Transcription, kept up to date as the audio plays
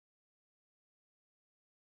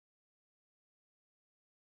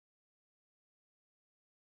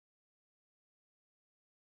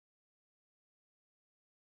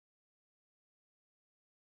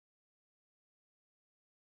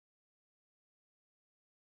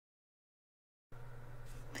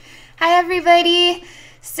Hi everybody.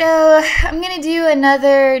 So I'm gonna do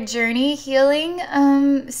another journey healing.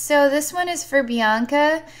 So this one is for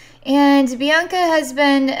Bianca, and Bianca has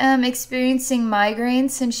been experiencing migraines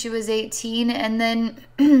since she was 18, and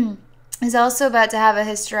then is also about to have a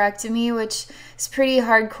hysterectomy, which is a pretty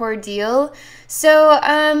hardcore deal. So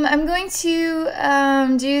I'm going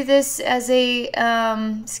to do this as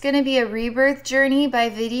it's going to be a rebirth journey by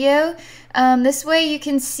video. This way you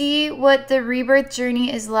can see what the rebirth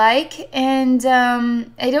journey is like. And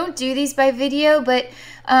I don't do these by video, but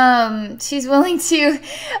she's willing to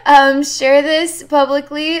share this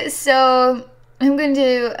publicly. So I'm going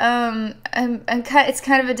to it's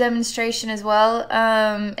kind of a demonstration as well,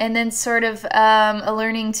 and then sort of a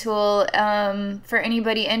learning tool for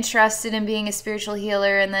anybody interested in being a spiritual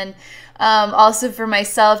healer, and then also for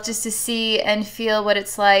myself just to see and feel what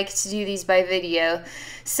it's like to do these by video.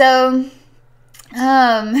 So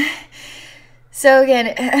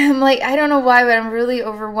again, I'm like, I don't know why, but I'm really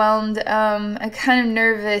overwhelmed. I'm kind of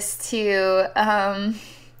nervous too.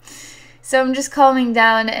 So I'm just calming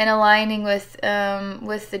down and aligning with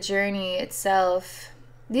the journey itself.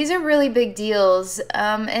 These are really big deals,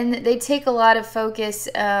 and they take a lot of focus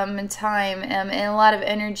and time and a lot of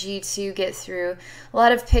energy to get through. A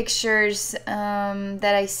lot of pictures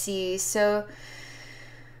that I see. So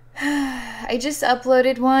I just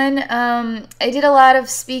uploaded one. I did a lot of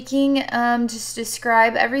speaking, just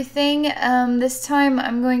describe everything. This time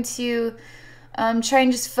I'm going to try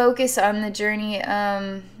and just focus on the journey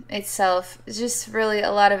itself. It's just really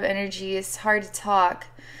a lot of energy. It's hard to talk.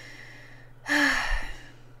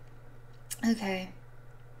 Okay.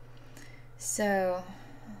 So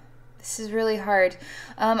this is really hard.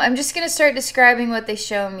 I'm just going to start describing what they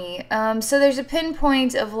show me. So there's a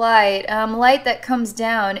pinpoint of light, light that comes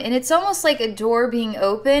down, and it's almost like a door being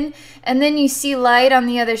open, and then you see light on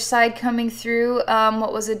the other side coming through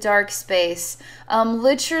what was a dark space.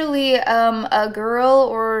 Literally a girl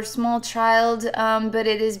or small child, but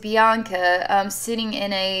it is Bianca sitting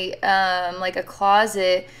in a like a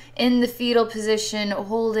closet in the fetal position,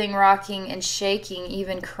 holding, rocking, and shaking,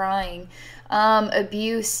 even crying.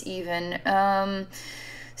 Abuse even.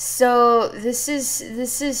 So this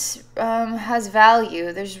is has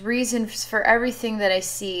value. There's reasons for everything that I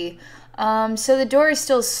see. So the door is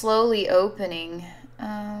still slowly opening.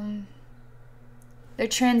 They're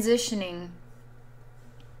transitioning.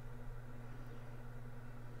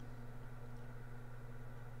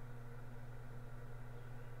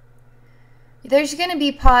 There's going to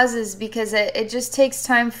be pauses because it just takes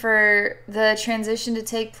time for the transition to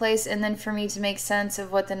take place and then for me to make sense of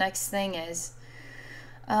what the next thing is.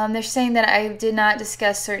 They're saying that I did not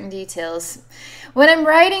discuss certain details. When I'm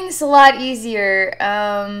writing, it's a lot easier.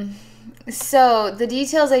 So the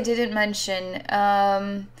details I didn't mention.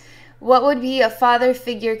 What would be a father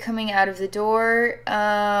figure coming out of the door?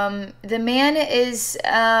 The man is...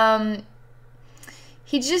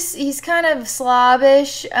 he's kind of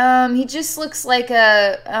slobbish. He just looks like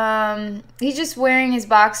he's just wearing his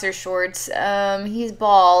boxer shorts. He's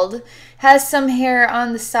bald, has some hair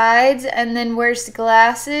on the sides, and then wears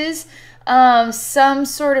glasses. Some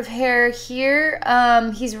sort of hair here.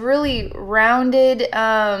 He's really rounded.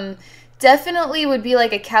 Definitely would be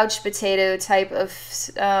like a couch potato type of,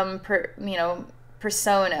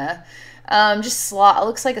 persona. Just slob,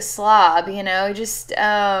 looks like a slob, just,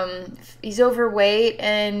 he's overweight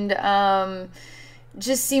and,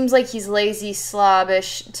 just seems like he's lazy,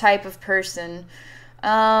 slobbish type of person.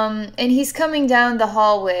 And he's coming down the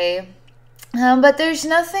hallway. But there's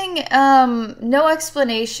nothing, no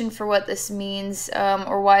explanation for what this means,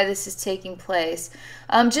 or why this is taking place.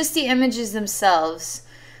 Just the images themselves.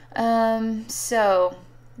 So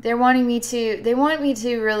they want me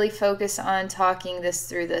to really focus on talking this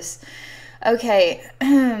through this. Okay,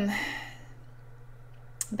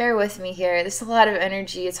 bear with me here. There's a lot of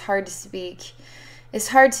energy. It's hard to speak. It's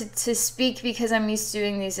hard to speak because I'm used to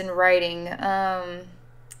doing these in writing.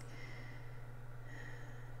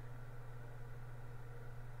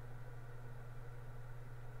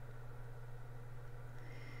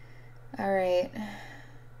 All right.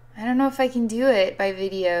 I don't know if I can do it by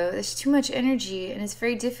video. There's too much energy and it's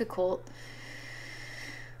very difficult.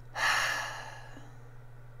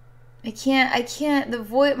 I can't,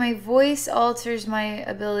 my voice alters my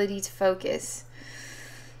ability to focus.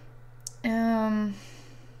 They're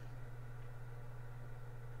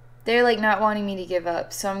like not wanting me to give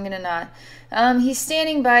up, so I'm gonna not. He's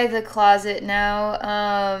standing by the closet now,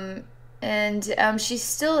 and she's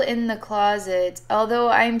still in the closet, although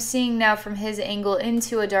I'm seeing now from his angle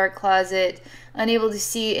into a dark closet, unable to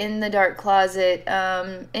see in the dark closet.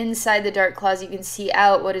 Inside the dark closet, you can see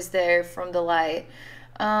out what is there from the light.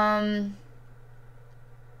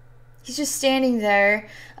 He's just standing there.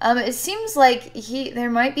 It seems like there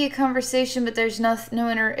might be a conversation, but there's no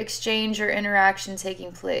exchange or interaction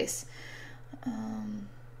taking place.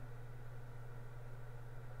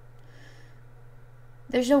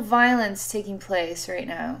 There's no violence taking place right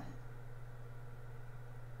now.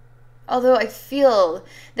 Although I feel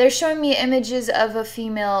they're showing me images of a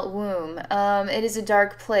female womb. It is a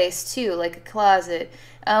dark place too, like a closet.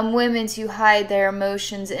 Women to hide their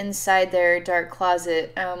emotions inside their dark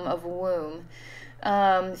closet of a womb.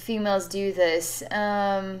 Females do this,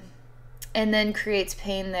 and then creates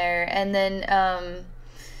pain there, and then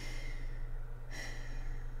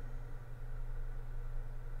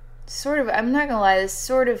sort of. I'm not gonna lie.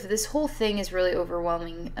 This whole thing is really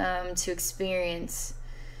overwhelming to experience.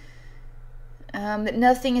 But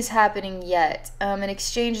nothing is happening yet. An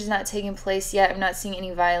exchange is not taking place yet. I'm not seeing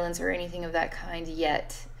any violence or anything of that kind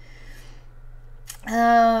yet.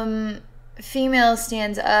 Female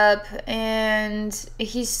stands up, and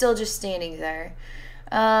he's still just standing there.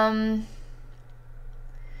 I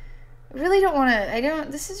really don't want to.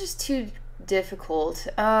 This is just too difficult.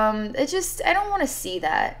 I don't want to see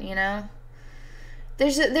that, you know?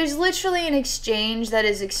 There's literally an exchange that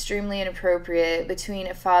is extremely inappropriate between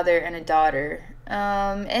a father and a daughter.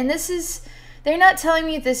 And they're not telling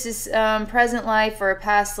me if this is present life or a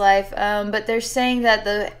past life, but they're saying that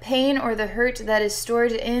the pain or the hurt that is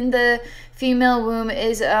stored in the female womb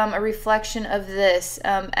is a reflection of this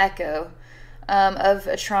echo of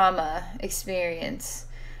a trauma experience.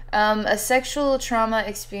 A sexual trauma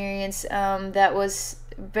experience that was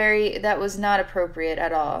not appropriate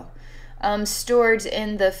at all. Stored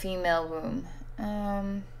in the female womb.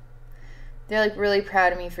 They're like really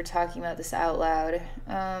proud of me for talking about this out loud.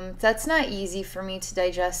 That's not easy for me to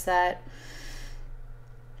digest that.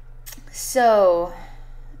 So,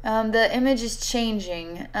 the image is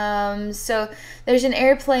changing. So there's an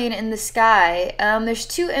airplane in the sky. There's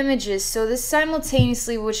two images. So this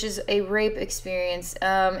simultaneously, which is a rape experience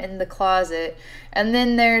in the closet, and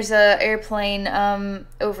then there's a airplane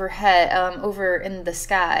overhead, over in the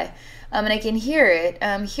sky. And I can hear it,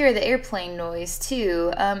 hear the airplane noise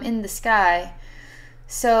too, in the sky.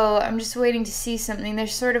 So I'm just waiting to see something.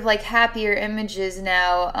 There's sort of like happier images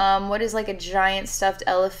now. What is like a giant stuffed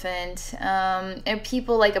elephant, and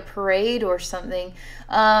people like a parade or something,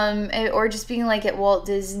 or just being like at Walt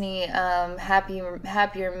Disney,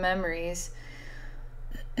 happier memories.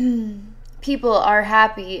 People are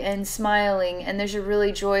happy and smiling, and there's a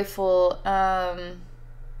really joyful,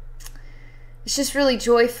 it's just really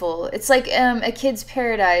joyful. It's like a kid's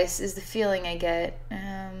paradise is the feeling I get.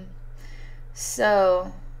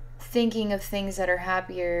 So, thinking of things that are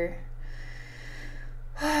happier.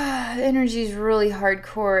 The energy is really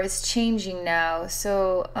hardcore. It's changing now.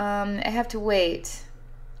 So, I have to wait.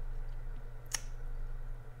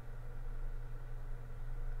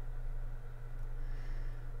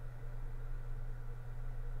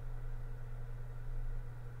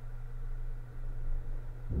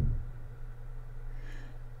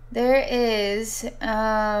 There is,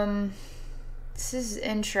 this is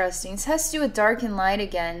interesting. This has to do with dark and light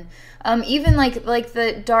again. Even like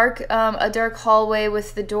the dark, a dark hallway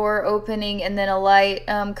with the door opening and then a light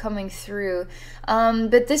coming through.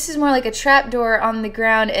 But this is more like a trap door on the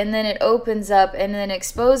ground, and then it opens up and then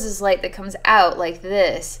exposes light that comes out like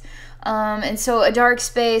this. And so a dark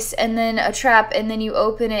space and then a trap, and then you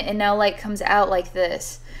open it and now light comes out like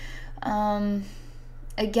this.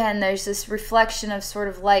 Again, there's this reflection of sort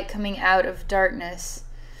of light coming out of darkness.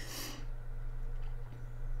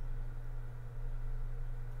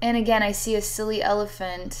 And again, I see a silly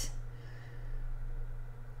elephant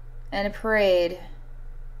and a parade.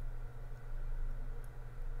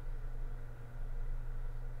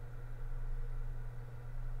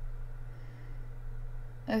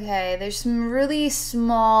 Okay, there's some really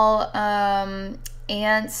small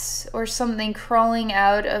ants or something crawling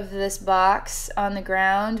out of this box on the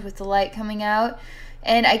ground with the light coming out,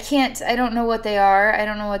 and I don't know what they are. I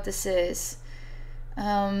don't know what this is.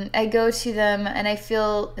 I go to them and I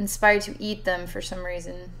feel inspired to eat them for some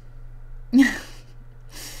reason. I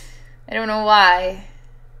don't know why.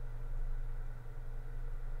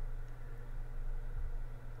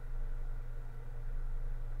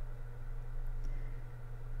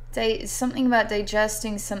 Something about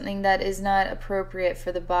digesting something that is not appropriate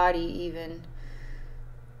for the body, even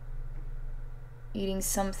eating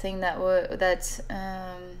something that's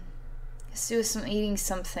eating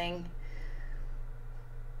something.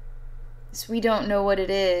 So we don't know what it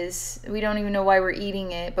is. We don't even know why we're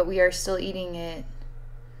eating it, but we are still eating it.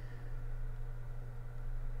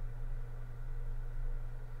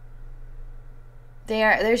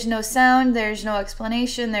 There's no sound, there's no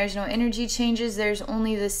explanation, there's no energy changes, there's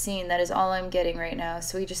only this scene. That is all I'm getting right now.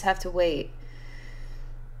 So we just have to wait.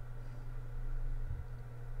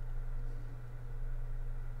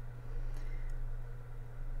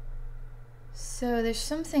 So there's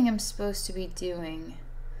something I'm supposed to be doing.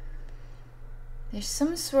 There's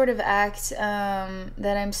some sort of act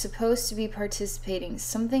that I'm supposed to be participating,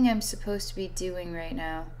 something I'm supposed to be doing right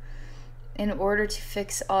now in order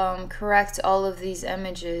to correct all of these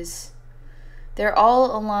images. They're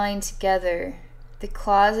all aligned together. The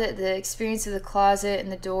closet, the experience of the closet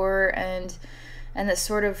and the door and the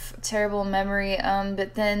sort of terrible memory,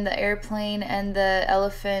 but then the airplane and the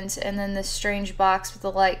elephant and then the strange box with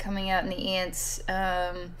the light coming out and the ants.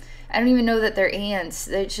 I don't even know that they're ants.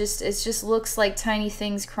 It just looks like tiny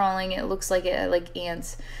things crawling. It looks like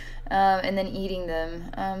ants, and then eating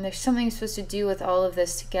them. There's something I'm supposed to do with all of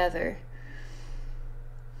this together.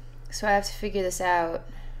 So I have to figure this out.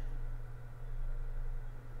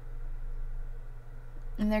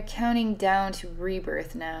 And they're counting down to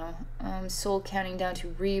rebirth now. Soul counting down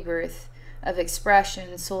to rebirth of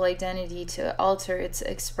expression, soul identity to alter its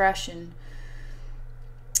expression.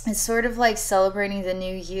 It's sort of like celebrating the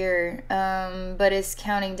new year, but it's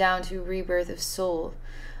counting down to rebirth of soul.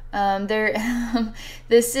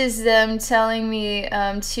 This is them telling me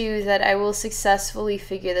too that I will successfully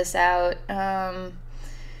figure this out.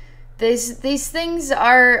 These things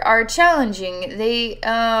are challenging.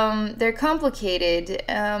 They're complicated.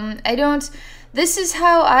 This is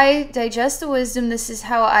how I digest the wisdom. This is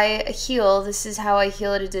how I heal. This is how I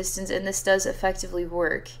heal at a distance, and this does effectively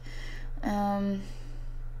work.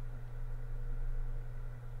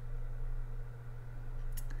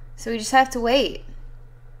 So we just have to wait.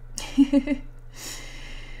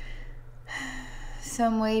 So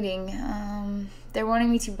I'm waiting. They're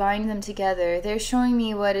wanting me to bind them together. They're showing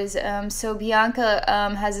me what is... so Bianca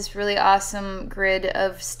has this really awesome grid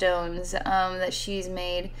of stones that she's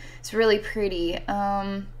made. It's really pretty. If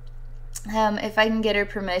I can get her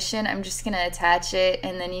permission, I'm just going to attach it,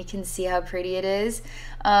 and then you can see how pretty it is.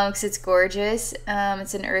 Because it's gorgeous.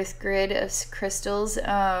 It's an earth grid of crystals.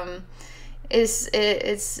 I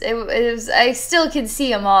still can see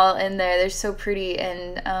them all in there. They're so pretty,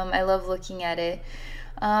 and I love looking at it.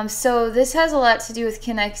 So this has a lot to do with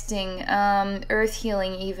connecting, earth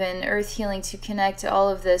healing to connect all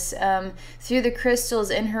of this through the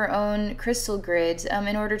crystals in her own crystal grid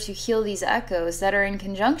in order to heal these echoes that are in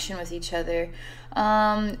conjunction with each other.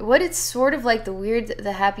 What it's sort of like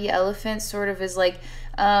the happy elephant sort of is like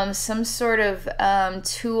some sort of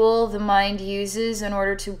tool the mind uses in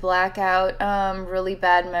order to black out really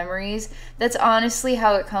bad memories. That's honestly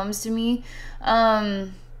how it comes to me.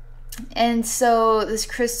 And so this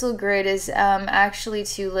crystal grid is actually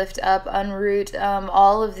to lift up, unroot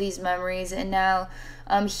all of these memories, and now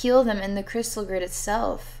heal them in the crystal grid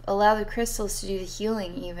itself. Allow the crystals to do the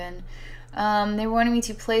healing even. They're wanting me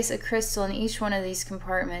to place a crystal in each one of these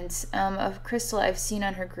compartments of crystal I've seen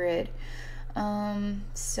on her grid.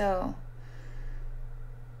 So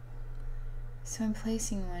I'm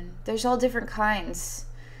placing one. There's all different kinds.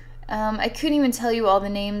 I couldn't even tell you all the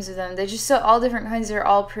names of them. They're just all different kinds. They're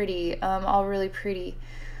all pretty, all really pretty.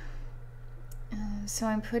 So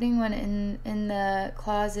I'm putting one in the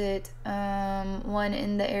closet, one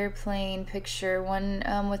in the airplane picture, one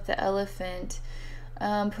with the elephant,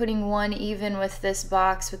 putting one even with this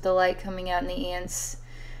box with the light coming out and the ants.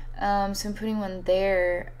 So I'm putting one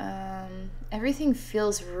there. Everything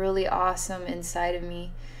feels really awesome inside of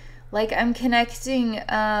me. Like I'm connecting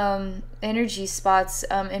energy spots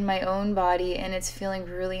in my own body, and it's feeling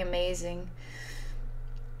really amazing.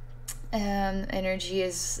 Energy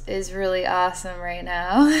is really awesome right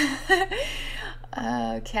now.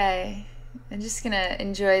 Okay, I'm just gonna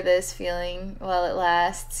enjoy this feeling while it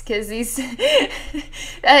lasts, because these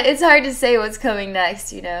it's hard to say what's coming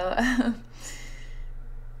next, you know.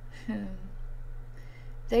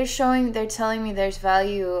 They're telling me there's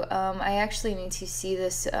value. I actually need to see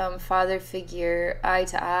this father figure eye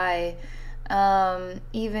to eye,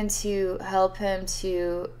 even to help him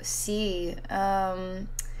to see,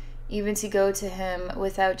 even to go to him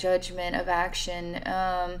without judgment of action.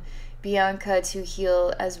 Bianca to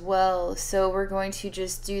heal as well. So we're going to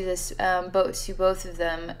just do this to both of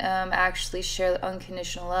them, actually share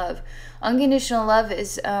unconditional love. Unconditional love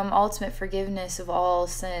is ultimate forgiveness of all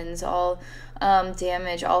sins, all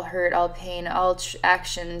damage, all hurt, all pain, all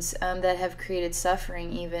actions that have created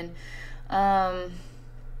suffering even.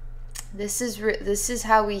 This is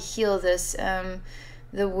how we heal this,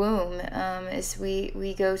 the womb, is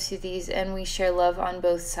we go to these and we share love on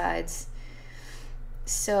both sides.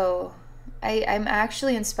 So I'm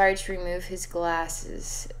actually inspired to remove his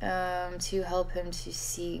glasses to help him to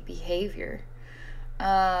see behavior.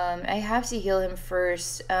 I have to heal him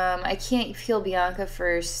first. I can't heal Bianca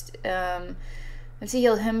first. I have to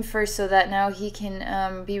heal him first so that now he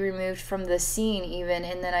can be removed from the scene even,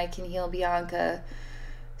 and then I can heal Bianca.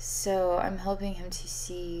 So I'm helping him to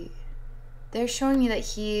see. They're showing me that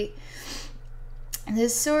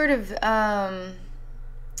this sort of, the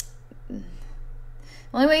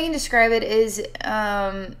only way I can describe it is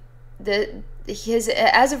as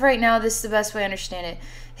of right now, this is the best way I understand it.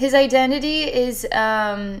 His identity is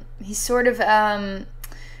he sort of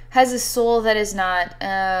has a soul that is not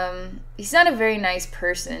he's not a very nice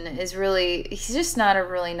person. He's just not a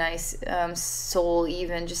really nice soul,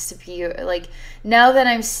 even just to be like, now that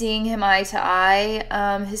I'm seeing him eye to eye,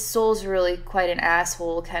 his soul's really quite an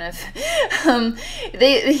asshole kind of.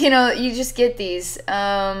 You just get these,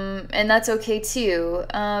 and that's okay too.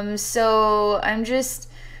 So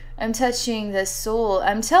I'm touching the soul.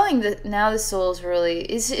 I'm telling that now the soul is really,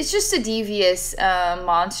 it's just a devious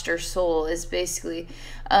monster soul is basically.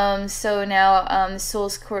 So now the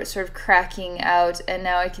soul's sort of cracking out, and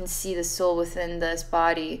now I can see the soul within this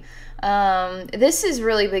body. This is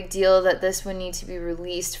really big deal that this would need to be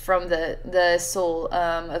released from the soul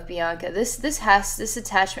of Bianca. This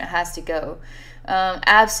attachment has to go.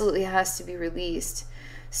 Absolutely has to be released.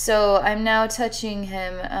 So I'm now touching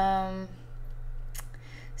him.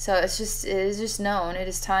 So it is just known. It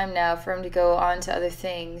is time now for him to go on to other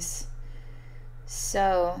things.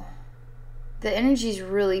 So the energy is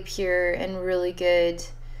really pure and really good.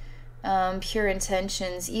 Pure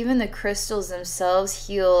intentions. Even the crystals themselves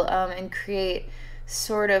heal and create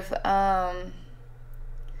sort of...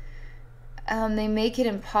 they make it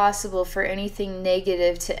impossible for anything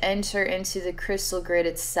negative to enter into the crystal grid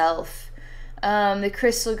itself. The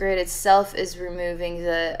crystal grid itself is removing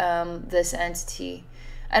this entity.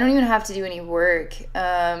 I don't even have to do any work.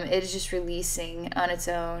 It is just releasing on its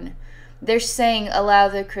own. They're saying allow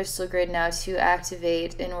the crystal grid now to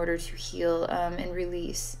activate in order to heal and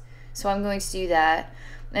release. So I'm going to do that.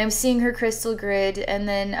 I'm seeing her crystal grid, and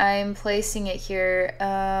then I'm placing it here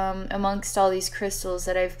amongst all these crystals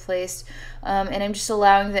that I've placed. And I'm just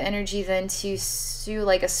allowing the energy then to do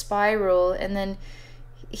like a spiral, and then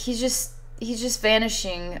he's just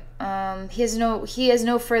vanishing. He has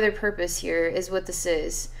no further purpose here, is what this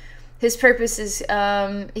is. His purpose is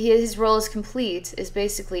his role is complete, is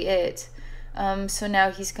basically it. So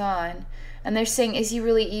now he's gone. And they're saying, is he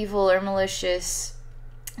really evil or malicious?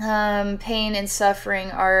 Pain and suffering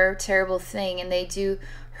are a terrible thing, and they do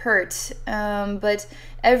hurt. But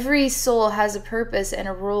every soul has a purpose and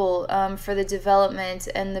a role for the development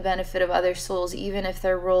and the benefit of other souls, even if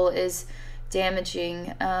their role is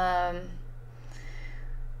damaging.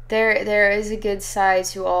 There is a good side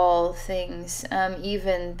to all things,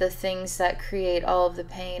 even the things that create all of the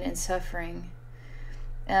pain and suffering.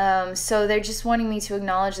 So they're just wanting me to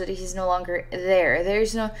acknowledge that he's no longer there.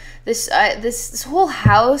 There's no this whole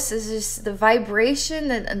house is just the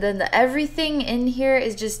vibration, and then the everything in here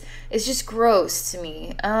is just gross to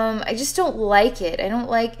me. I just don't like it. I don't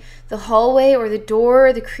like the hallway or the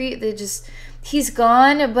door, he's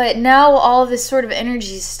gone, but now all of this sort of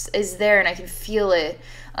energy is there, and I can feel it.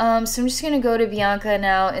 So I'm just gonna go to Bianca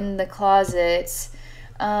now in the closet.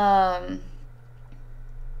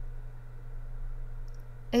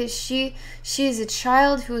 She is a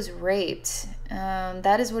child who was raped.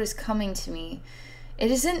 That is what is coming to me. It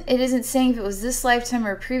isn't saying if it was this lifetime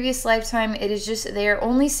or a previous lifetime. It is just, they are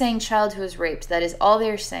only saying child who was raped. That is all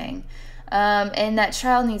they're saying. And that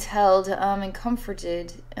child needs held and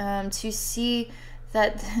comforted to see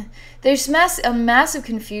that there's a massive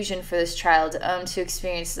confusion for this child to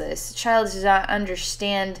experience this. The child does not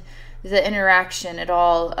understand the interaction at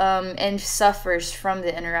all, and suffers from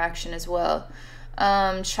the interaction as well.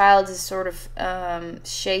 Child is sort of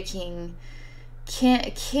shaking,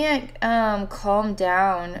 can't calm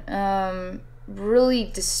down, really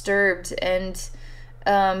disturbed and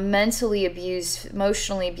mentally abused,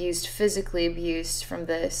 emotionally abused, physically abused from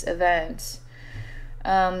this event.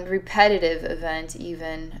 Repetitive event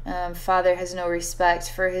even. Father has no respect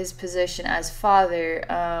for his position as father.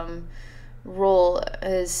 Role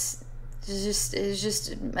is just it's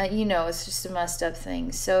just a messed up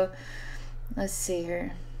thing. So let's see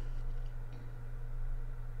here.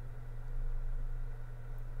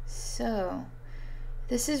 So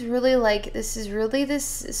this is really this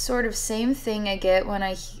sort of same thing I get when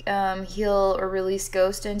I heal or release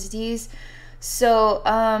ghost entities. So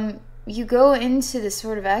you go into this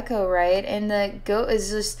sort of echo, right? And the goat is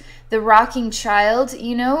just the rocking child,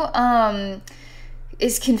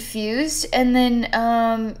 is confused, and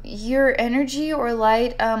then your energy or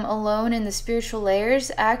light alone in the spiritual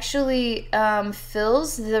layers actually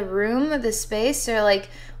fills the room, the space, or like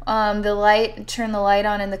the light, turn the light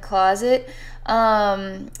on in the closet,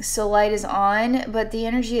 so light is on, but the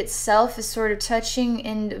energy itself is sort of touching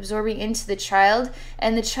and absorbing into the child,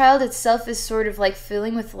 and the child itself is sort of like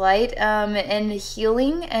filling with light and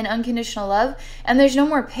healing and unconditional love, and there's no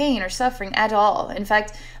more pain or suffering at all. In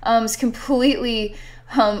fact, it's completely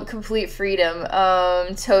complete freedom,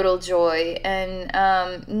 total joy, and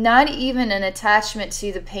not even an attachment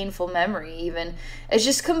to the painful memory. Even it's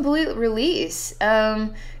just complete release.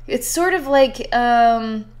 It's sort of like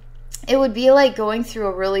it would be like going through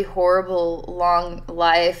a really horrible long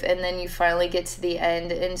life, and then you finally get to the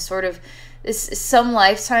end, and sort of some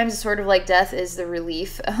lifetimes it's sort of like death is the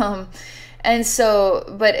relief. And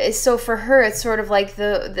so, so for her, it's sort of like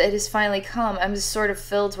it has finally come. I'm just sort of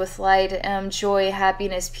filled with light, joy,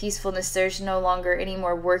 happiness, peacefulness. There's no longer any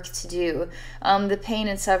more work to do. The pain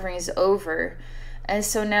and suffering is over. And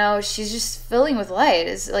so now she's just filling with light.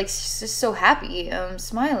 It's like she's just so happy,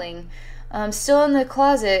 smiling. Still in the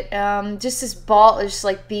closet, just this ball is just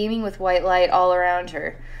like beaming with white light all around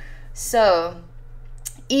her. So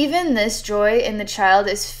even this joy in the child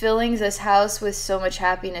is filling this house with so much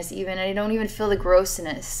happiness, even, and I don't even feel the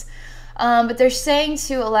grossness. But they're saying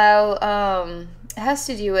to allow, it has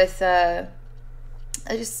to do with,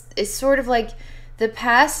 it's sort of like the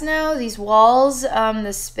past now, these walls,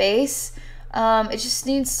 the space, it just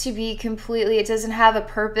needs to be completely, it doesn't have a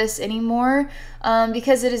purpose anymore,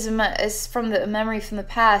 because it is it's from the memory from the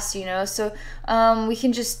past, you know. So we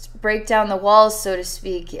can just break down the walls, so to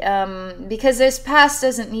speak, because this past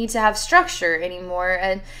doesn't need to have structure anymore,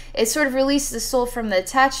 and it sort of releases the soul from the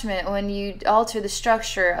attachment when you alter the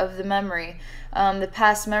structure of the memory, the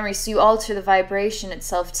past memory, so you alter the vibration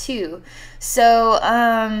itself too. So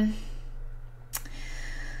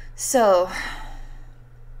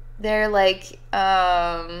they're like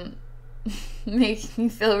making me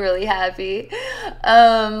feel really happy,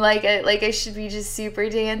 like I should be just super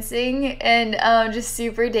dancing, and just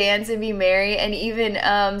super dance and be merry, and even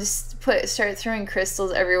just start throwing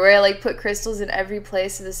crystals everywhere, like put crystals in every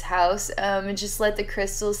place of this house, and just let the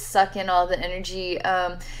crystals suck in all the energy,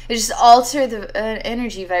 and just alter the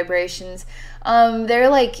energy vibrations. They're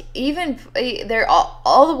like, even they're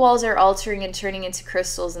all the walls are altering and turning into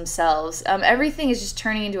crystals themselves. Everything is just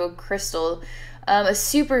turning into a crystal, a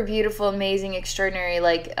super beautiful, amazing, extraordinary,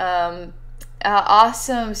 like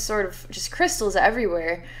awesome sort of just crystals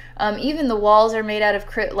everywhere. Even the walls are made out of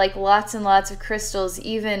like lots and lots of crystals,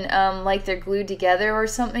 even like they're glued together or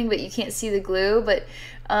something, but you can't see the glue. But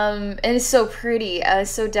and it's so pretty,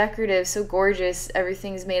 so decorative, so gorgeous.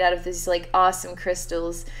 Everything's made out of these like awesome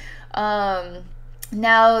crystals.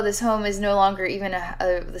 Now this home is no longer even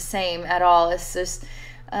the same at all. It's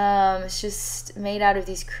just made out of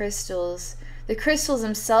these crystals. The crystals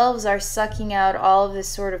themselves are sucking out all of this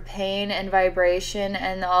sort of pain and vibration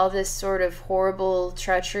and all this sort of horrible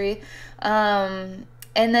treachery. And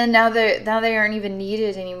then now they aren't even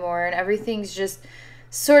needed anymore, and everything's just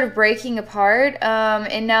sort of breaking apart.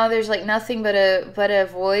 And now there's like nothing but a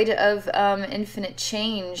void of infinite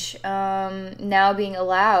change now being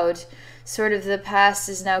allowed. Sort of the past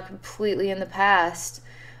is now completely in the past.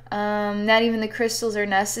 Not even the crystals are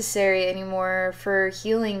necessary anymore for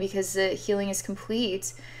healing, because the healing is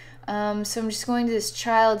complete. So I'm just going to this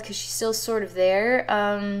child because she's still sort of there.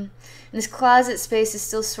 And this closet space is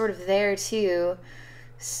still sort of there too.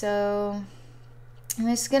 So I'm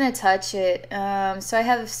just gonna touch it. So I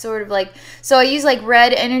have sort of like, so I use like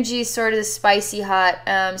red energy, sort of the spicy hot,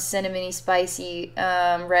 cinnamony spicy,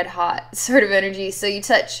 red hot sort of energy. So you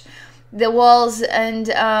touch the walls, and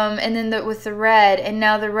then with the red, and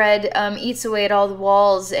now the red eats away at all the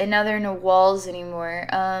walls, and now there are no walls anymore.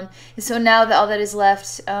 And so now all that is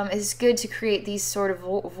left is good to create these sort of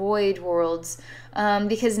void worlds,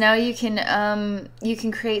 because now you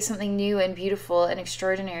can create something new and beautiful and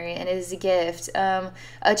extraordinary, and it is a gift.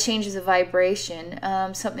 A change of the vibration,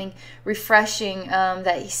 something refreshing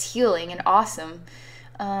that is healing and awesome.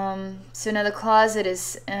 So now the closet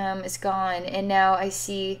is gone, and now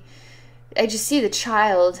I just see the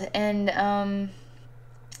child, and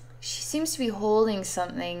she seems to be holding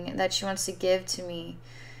something that she wants to give to me.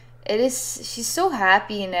 It is. She's so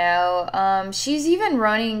happy now. She's even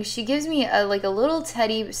running. She gives me a like a little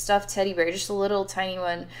stuffed teddy bear, just a little tiny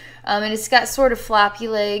one. And it's got sort of floppy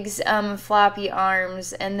legs, floppy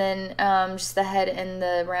arms, and then just the head and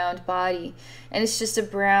the round body. And it's just a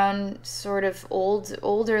brown, sort of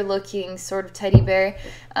older looking sort of teddy bear.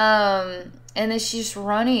 And then she's just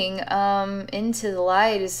running into the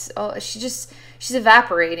light. She's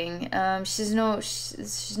evaporating. She's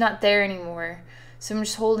not there anymore. So I'm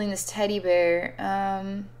just holding this teddy bear.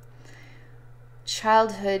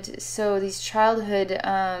 Childhood. So these childhood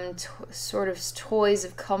sort of toys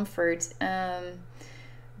of comfort.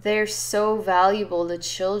 They're so valuable to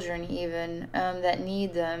children even that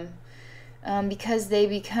need them, because they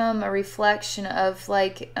become a reflection of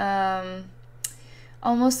like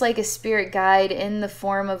almost like a spirit guide in the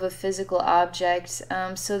form of a physical object.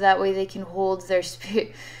 So that way they can hold their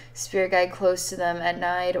spirit guide close to them at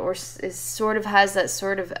night, or it sort of has that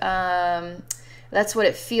sort of that's what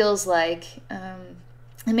it feels like.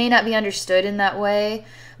 It may not be understood in that way,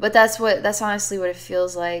 but that's honestly what it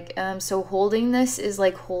feels like. So holding this is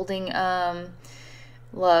like holding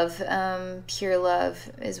love, pure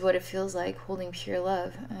love is what it feels like, holding pure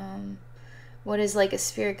love. What is like a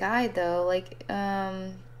spirit guide though? Like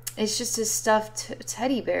it's just a stuffed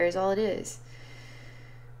teddy bear is all it is.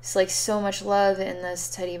 It's like so much love in this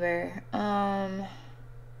teddy bear.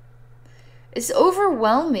 It's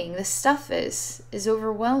overwhelming. The stuff is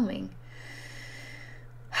overwhelming.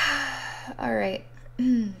 All right.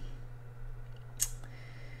 I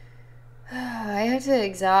have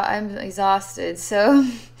to I'm exhausted, so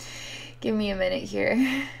give me a minute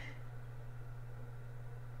here.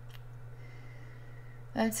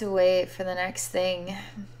 I have to wait for the next thing.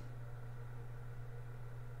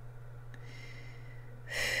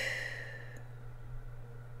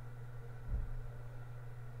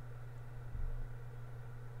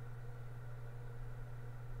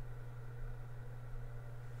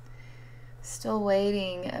 Still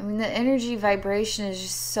waiting. I mean, the energy vibration is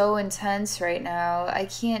just so intense right now. I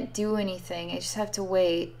can't do anything. I just have to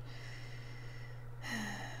wait.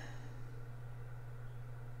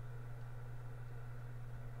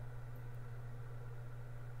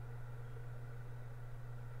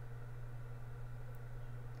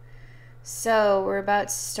 So, we're about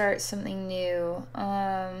to start something new.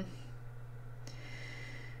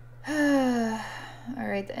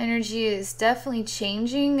 Alright, the energy is definitely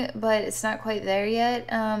changing, but it's not quite there yet.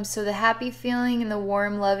 So the happy feeling and the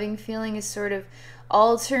warm, loving feeling is sort of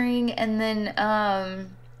altering, and then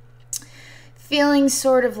feeling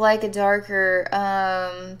sort of like a darker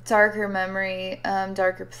memory,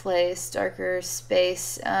 darker place, darker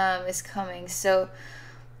space is coming. So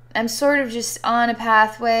I'm sort of just on a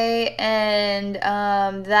pathway, and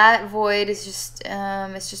that void is just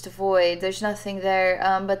it's just a void. There's nothing there.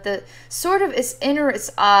 But the sort of it's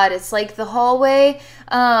odd. It's like the hallway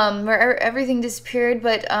where everything disappeared,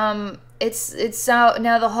 but it's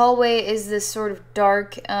now the hallway is this sort of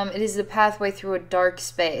dark. It is the pathway through a dark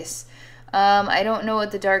space. I don't know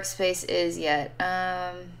what the dark space is yet.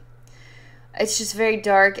 It's just very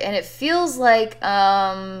dark, and it feels like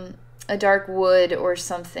a dark wood or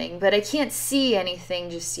something, but I can't see anything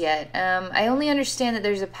just yet. I only understand that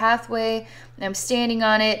there's a pathway, and I'm standing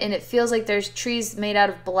on it, and it feels like there's trees made out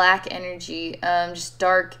of black energy, just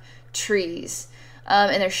dark trees,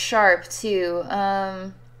 and they're sharp too.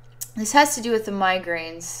 This has to do with the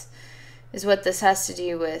migraines, is what this has to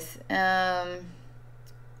do with.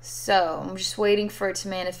 So I'm just waiting for it to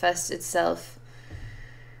manifest itself.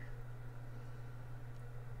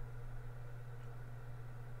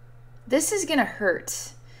 This is gonna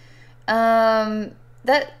hurt.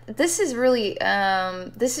 This is really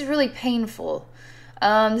painful.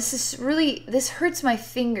 This hurts my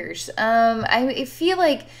fingers. I feel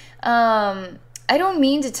like I don't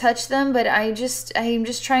mean to touch them, but I'm just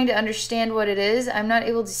trying to understand what it is. I'm not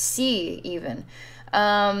able to see even.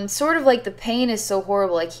 Sort of like the pain is so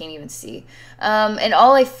horrible I can't even see. And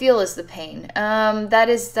all I feel is the pain. That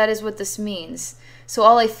is what this means. So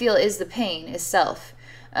all I feel is the pain itself.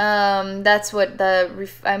 That's what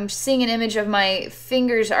I'm seeing an image of my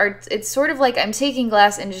fingers are. It's sort of like I'm taking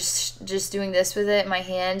glass and just doing this with it in my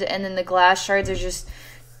hand, and then the glass shards are just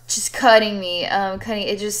cutting me, cutting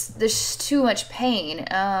it. There's just too much pain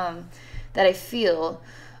that I feel.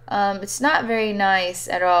 It's not very nice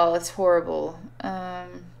at all. It's horrible.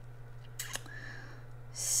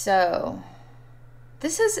 So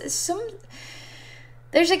this is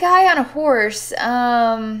there's a guy on a horse.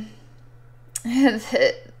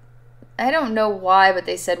 I don't know why, but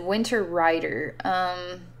they said winter rider. I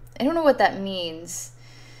don't know what that means.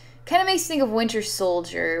 kind of makes me think of Winter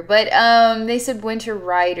Soldier, but they said Winter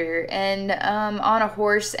Rider, and on a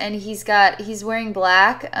horse, and he's wearing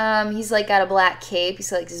black. He's like got a black cape.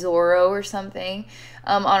 He's like Zorro or something.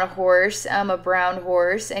 On a horse, a brown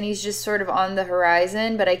horse, and he's just sort of on the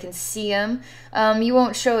horizon, but I can see him. He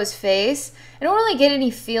won't show his face. I don't really get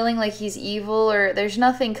any feeling like he's evil, or there's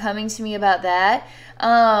nothing coming to me about that.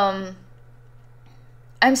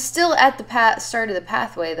 I'm still at the start of the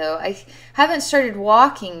pathway, though. I haven't started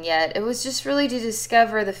walking yet. It was just really to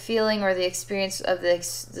discover the feeling or the experience of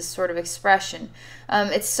this sort of expression.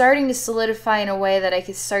 It's starting to solidify in a way that I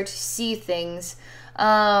could start to see things.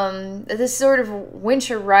 This sort of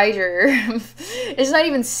winter rider, it's not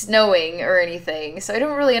even snowing or anything, so I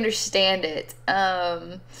don't really understand it.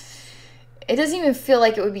 It doesn't even feel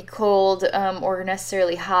like it would be cold or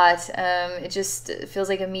necessarily hot. It just feels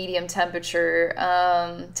like a medium temperature.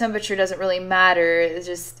 Temperature doesn't really matter. It's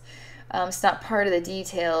just it's not part of the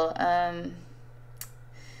detail.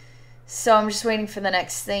 So I'm just waiting for the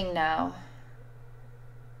next thing now.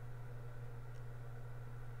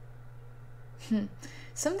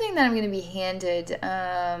 Something that I'm going to be handed.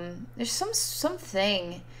 There's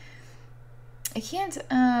something. I can't,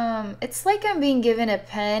 it's like I'm being given a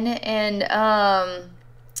pen, and,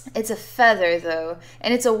 it's a feather, though,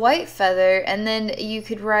 and it's a white feather, and then you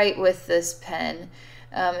could write with this pen,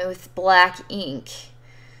 with black ink.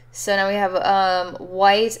 So now we have,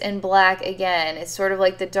 white and black again. It's sort of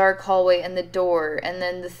like the dark hallway and the door, and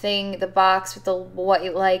then the box with the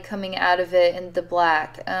white light coming out of it, and the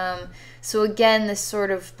black. So again, this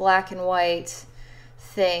sort of black and white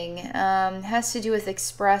thing has to do with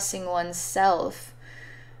expressing oneself.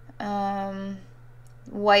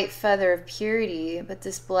 White feather of purity, but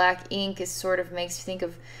this black ink is sort of makes me think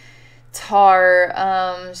of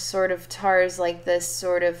tar. Sort of tar is like this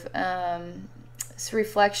sort of it's a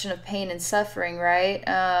reflection of pain and suffering, right?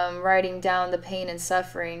 Writing down the pain and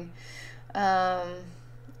suffering.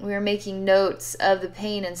 We are making notes of the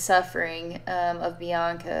pain and suffering of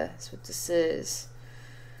Bianca. That's what this is.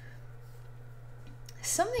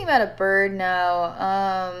 Something about a bird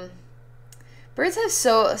now. Birds have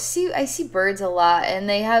I see birds a lot, and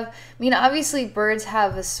they have, I mean, obviously birds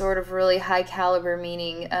have a sort of really high caliber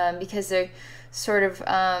meaning, because they're sort of,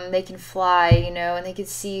 they can fly, you know, and they can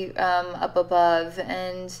see up above,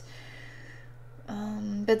 and,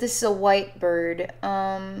 but this is a white bird,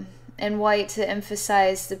 and white to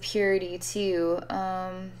emphasize the purity too.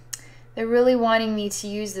 They're really wanting me to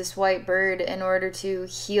use this white bird in order to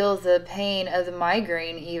heal the pain of the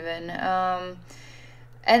migraine even.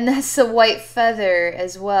 And that's a white feather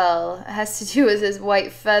as well. It has to do with this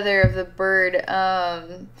white feather of the bird.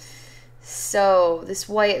 So this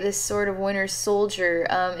sort of winter soldier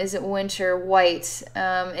isn't winter white,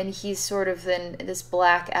 and he's sort of in this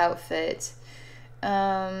black outfit.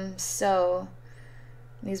 So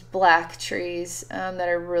these black trees that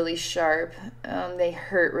are really sharp, they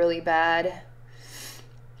hurt really bad.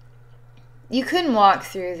 You couldn't walk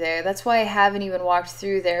through there. That's why I haven't even walked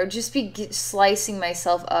through there. I would just be slicing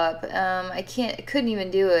myself up. I couldn't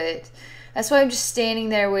even do it. That's why I'm just standing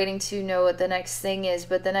there waiting to know what the next thing is.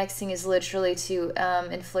 But the next thing is literally to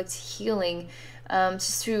inflict healing,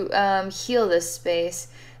 just to heal this space.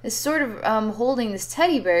 It's sort of holding this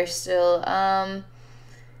teddy bear still.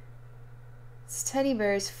 This teddy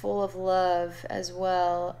bear is full of love as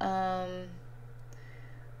well. I'm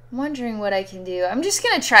wondering what I can do. I'm just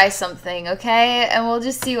going to try something, okay? And we'll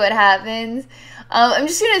just see what happens. I'm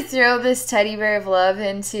just going to throw this teddy bear of love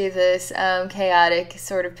into this chaotic,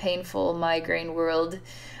 sort of painful migraine world.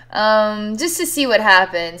 Just to see what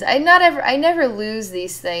happens. I never lose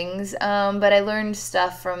these things, but I learned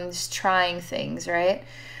stuff from just trying things, right?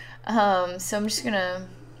 So I'm just going to...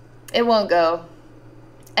 It won't go.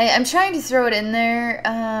 I'm trying to throw it in there.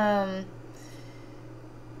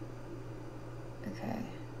 Okay.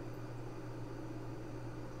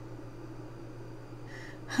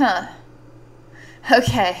 Huh.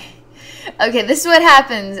 Okay. Okay, this is what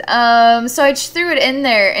happens. So I just threw it in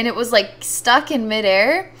there, and it was like stuck in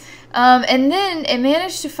midair. And then it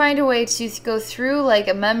managed to find a way to go through like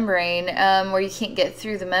a membrane, where you can't get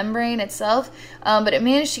through the membrane itself. But it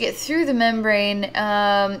managed to get through the membrane,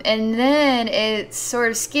 and then it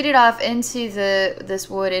sort of skidded off into this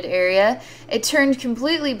wooded area. It turned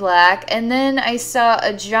completely black, and then I saw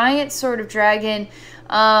a giant sort of dragon,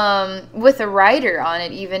 with a rider on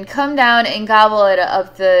it even, come down and gobble it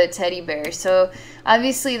up the teddy bear. So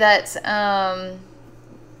obviously that's not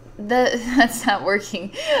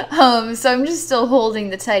working. So I'm just still holding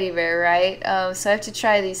the teddy bear, right? So I have to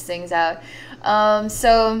try these things out.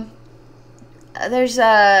 So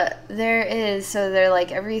there is, so they're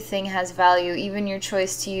like everything has value, even your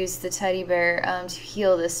choice to use the teddy bear to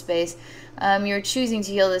heal this space. You're choosing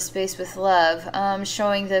to heal this space with love,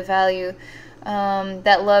 showing the value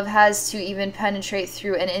that love has to even penetrate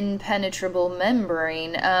through an impenetrable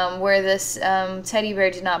membrane, where this teddy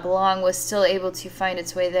bear did not belong, was still able to find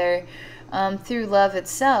its way there through love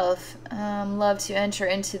itself. Love to enter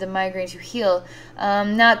into the migraine to heal.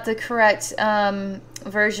 Not the correct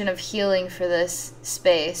version of healing for this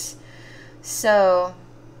space. So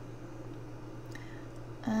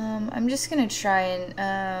I'm just gonna try and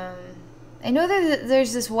I know that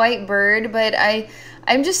there's this white bird, but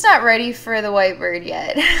I'm just not ready for the white bird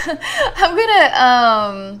yet.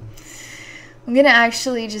 I'm gonna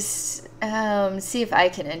actually just see if I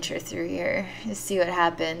can enter through here to see what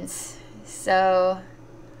happens. So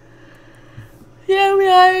yeah, we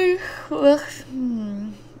are. Well,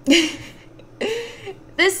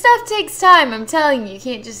 this stuff takes time. I'm telling you, you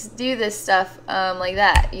can't just do this stuff like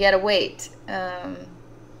that. You gotta wait. I'm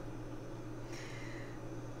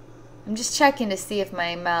just checking to see if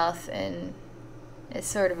my mouth is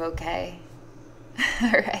sort of okay.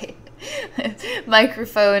 All right.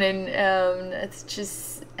 Microphone and it's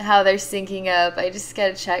just how they're syncing up. I just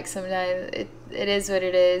gotta check sometimes. It is what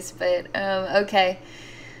it is, but okay.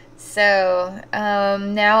 So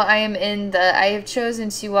now I have chosen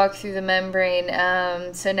to walk through the membrane,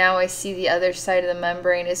 so now I see the other side of the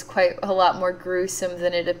membrane is quite a lot more gruesome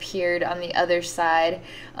than it appeared on the other side.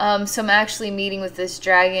 So I'm actually meeting with this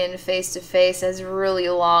dragon face to face. It has really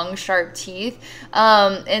long, sharp teeth,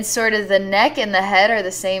 and sort of the neck and the head are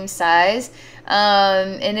the same size.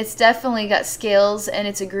 And it's definitely got scales, and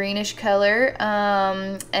it's a greenish color,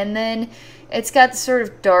 and then it's got the sort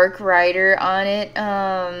of dark rider on it,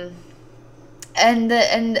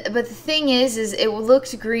 but the thing is it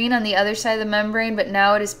looked green on the other side of the membrane, but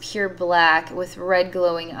now it is pure black with red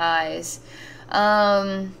glowing eyes,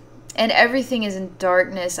 and everything is in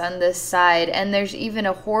darkness on this side, and there's even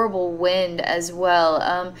a horrible wind as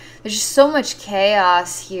well. There's just so much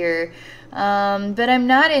chaos here. But I'm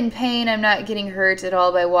not in pain. I'm not getting hurt at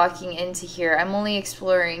all by walking into here. I'm only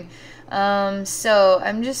exploring. So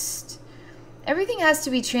I'm just... Everything has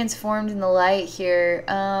to be transformed in the light here,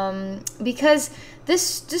 because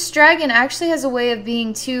this dragon actually has a way of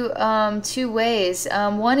being two ways.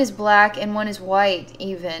 One is black and one is white,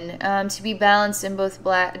 even, to be balanced in both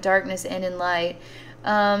darkness and in light.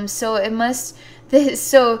 So it must.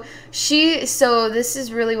 So this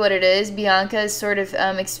is really what it is. Bianca is sort of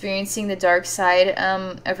experiencing the dark side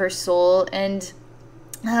of her soul, and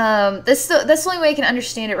that's the only way I can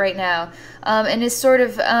understand it right now. And it's sort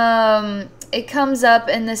of it comes up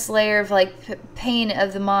in this layer of like pain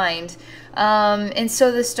of the mind, and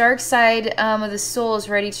so this dark side of the soul is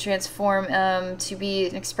ready to transform to be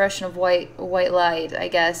an expression of white light, I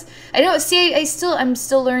guess. I don't see. I'm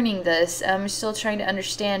still learning this. I'm still trying to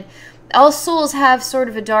understand. All souls have sort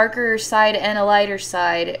of a darker side and a lighter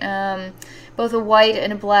side, both a white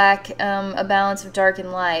and a black, a balance of dark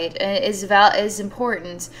and light is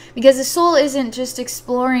important, because the soul isn't just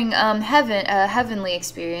exploring heavenly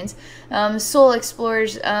experience. Soul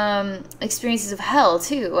explores experiences of hell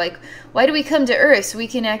too. Like, why do we come to Earth? So we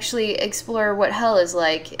can actually explore what hell is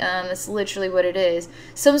like. That's literally what it is.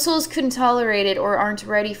 Some souls couldn't tolerate it or aren't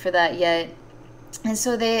ready for that yet. And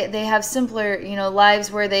so they have simpler,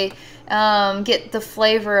 lives where they get the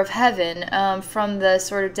flavor of heaven from the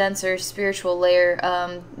sort of denser spiritual layer,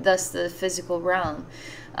 thus the physical realm.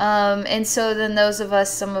 And so then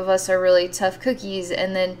some of us are really tough cookies,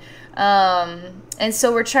 and then and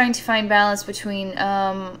so we're trying to find balance between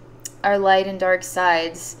our light and dark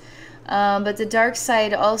sides. But the dark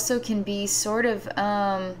side also can be sort of,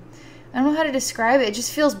 I don't know how to describe it. It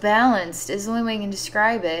just feels balanced is the only way I can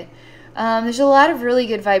describe it. There's a lot of really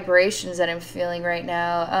good vibrations that I'm feeling right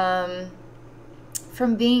now,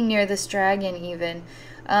 from being near this dragon even.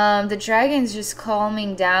 The dragon's just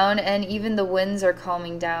calming down, and even the winds are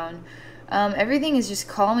calming down. Everything is just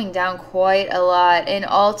calming down quite a lot and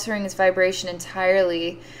altering its vibration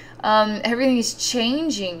entirely. Everything is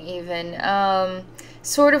changing even.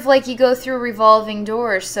 Sort of like you go through a revolving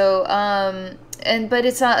door, so... but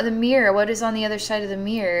it's on the mirror. What is on the other side of the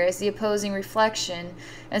mirror is the opposing reflection.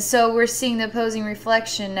 And so we're seeing the opposing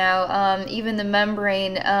reflection now. Even the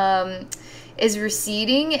membrane is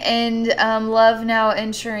receding, and love now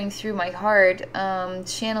entering through my heart,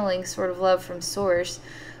 channeling sort of love from source.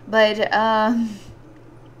 But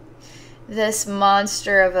this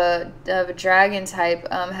monster of a dragon type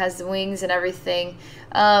has the wings and everything,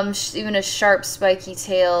 even a sharp spiky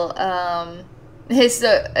tail.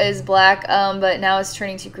 Is black, but now it's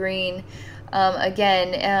turning to green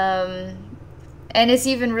again. And it's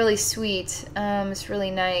even really sweet. It's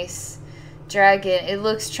really nice. Dragon. It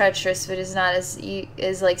looks treacherous, but it's not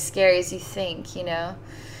as like scary as you think, you know.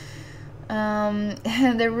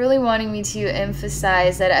 They're really wanting me to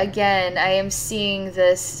emphasize that again. I am seeing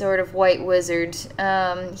this sort of white wizard.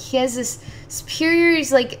 He has this superior.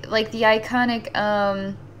 He's like the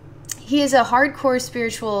iconic. He is a hardcore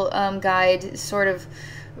spiritual guide, sort of.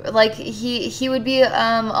 Like he would be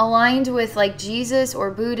aligned with like Jesus or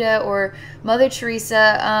Buddha or Mother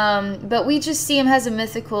Teresa, but we just see him as a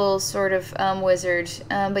mythical sort of wizard,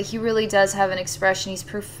 but he really does have an expression. He's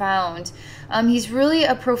profound. He's really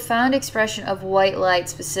a profound expression of white light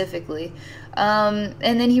specifically. And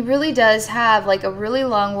then he really does have like a really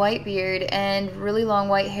long white beard and really long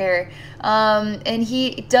white hair. And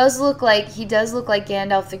he does look like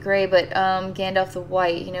Gandalf the Grey, but Gandalf the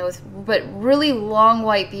White, you know, but really long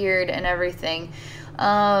white beard and everything.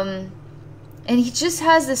 And he just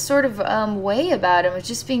has this sort of way about him of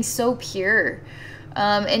just being so pure.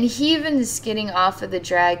 And he even is getting off of the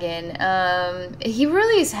dragon. He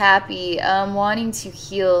really is happy, wanting to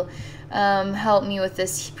heal. Help me with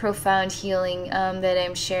this profound healing that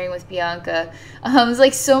I'm sharing with Bianca. It's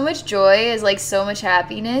like so much joy, is like so much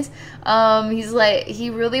happiness. He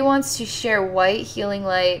really wants to share white healing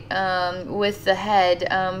light with the head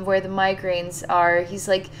where the migraines are. He's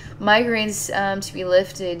like migraines to be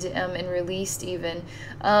lifted and released even.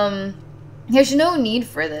 There's no need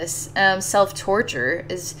for this. Self-torture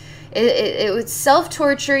is... It's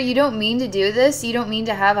self-torture. You don't mean to do this. You don't mean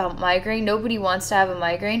to have a migraine. Nobody wants to have a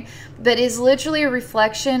migraine. But it's literally a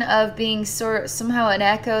reflection of being somehow an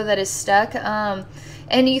echo that is stuck.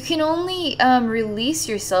 And you can only release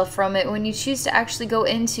yourself from it when you choose to actually go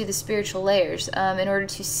into the spiritual layers in order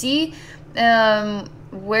to see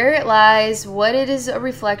where it lies, what it is a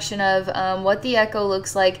reflection of, what the echo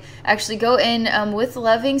looks like. Actually go in with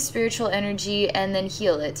loving spiritual energy and then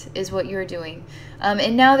heal it is what you're doing.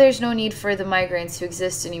 And now there's no need for the migraines to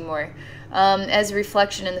exist anymore as a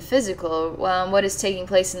reflection in the physical, what is taking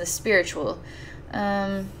place in the spiritual.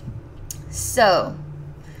 So,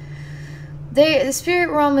 the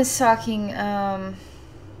spirit realm is talking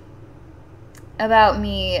about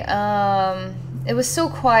me. It was so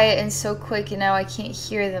quiet and so quick, and now I can't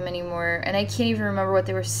hear them anymore, and I can't even remember what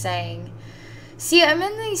they were saying. See, I'm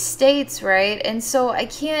in these states, right? And so I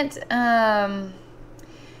can't... if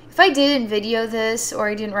I didn't video this or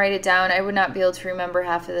I didn't write it down, I would not be able to remember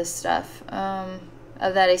half of this stuff of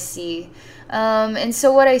that I see. And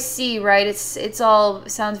so what I see, right, it's all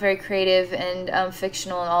sounds very creative and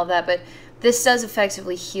fictional and all that, but this does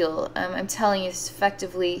effectively heal. I'm telling you, this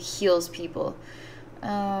effectively heals people.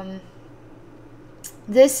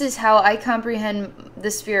 This is how I comprehend the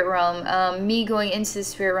spirit realm, me going into the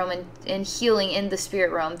spirit realm and healing in the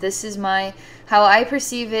spirit realm. This is how I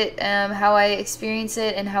perceive it, how I experience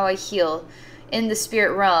it, and how I heal in the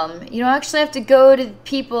spirit realm. You don't actually have to go to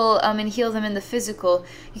people and heal them in the physical.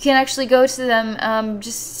 You can actually go to them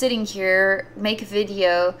just sitting here, make a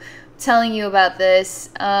video telling you about this,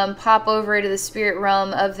 pop over to the spirit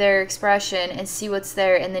realm of their expression and see what's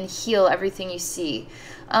there, and then heal everything you see.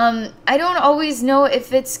 I don't always know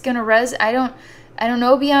if it's gonna I don't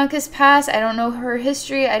know Bianca's past. I don't know her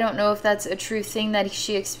history. I don't know if that's a true thing that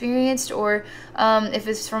she experienced or if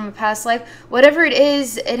it's from a past life. Whatever it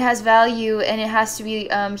is, it has value and it has to be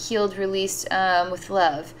healed, released with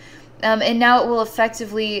love. And now it will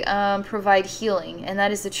effectively provide healing, and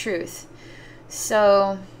that is the truth.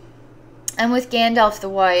 So, I'm with Gandalf the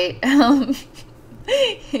White,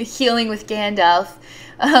 healing with Gandalf.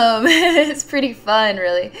 It's pretty fun,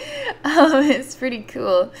 really. It's pretty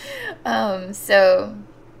cool. So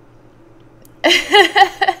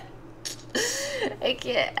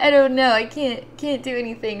I don't know. I can't do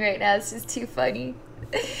anything right now. It's just too funny.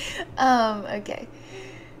 Okay.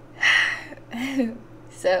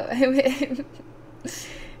 So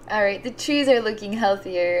all right, the trees are looking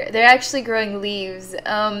healthier. They're actually growing leaves.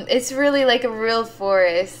 It's really like a real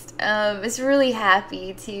forest. It's really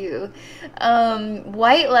happy too.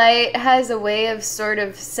 White light has a way of sort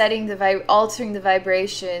of setting altering the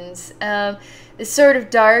vibrations. It's sort of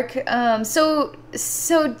dark. So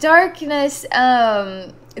darkness.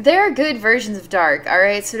 There are good versions of dark. All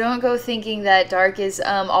right, so don't go thinking that dark is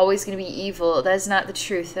always going to be evil. That's not the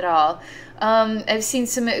truth at all. I've seen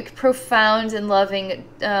some profound and loving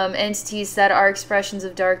entities that are expressions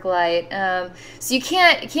of dark light. So you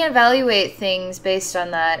can't evaluate things based on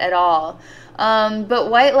that at all. But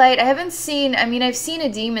white light, I haven't seen. I mean, I've seen a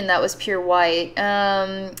demon that was pure white,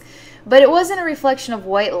 but it wasn't a reflection of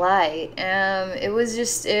white light. It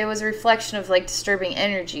was a reflection of like disturbing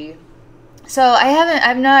energy. So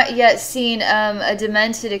I've not yet seen a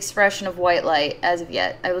demented expression of white light as of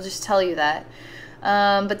yet. I will just tell you that.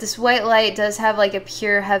 But this white light does have like a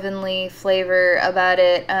pure heavenly flavor about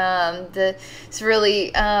it. It's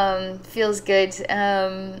really feels good.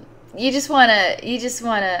 You just wanna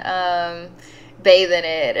bathe in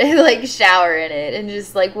it, like shower in it, and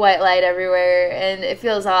just like white light everywhere, and it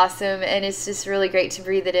feels awesome, and it's just really great to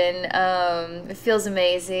breathe it in. It feels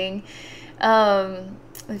amazing.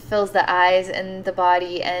 It fills the eyes and the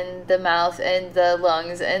body and the mouth and the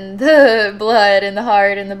lungs and the blood and the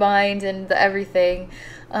heart and the mind and the everything.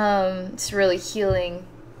 It's really healing.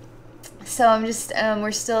 So I'm just,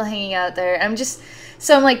 we're still hanging out there.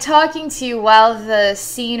 So I'm like talking to you while the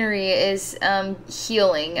scenery is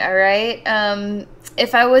healing, all right?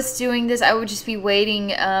 If I was doing this, I would just be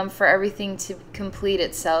waiting for everything to complete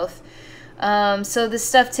itself. So this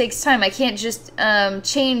stuff takes time. I can't just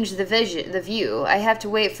change the view. I have to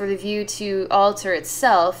wait for the view to alter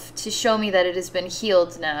itself to show me that it has been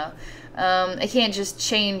healed now. I can't just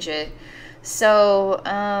change it. So,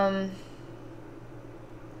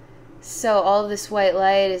 so all this white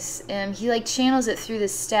light is, he like channels it through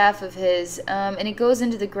this staff of his, and it goes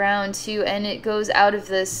into the ground too, and it goes out of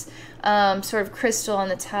this sort of crystal on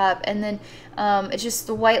the top, and then it's just,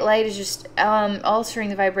 the white light is just altering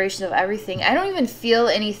the vibration of everything. I don't even feel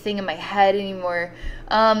anything in my head anymore.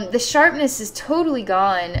 The sharpness is totally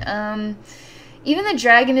gone. Even the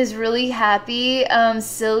dragon is really happy,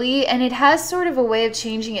 silly, and it has sort of a way of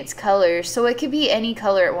changing its color, so it could be any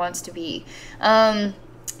color it wants to be.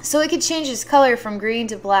 So it could change its color from green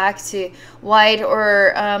to black to white,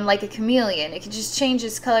 or like a chameleon. It could just change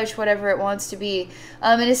its color to whatever it wants to be.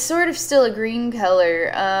 And it's sort of still a green color,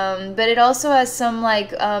 but it also has some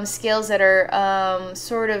like scales that are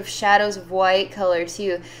sort of shadows of white color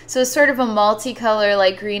too. So it's sort of a multicolor,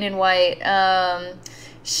 like green and white,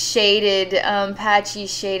 shaded, patchy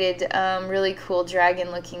shaded, really cool dragon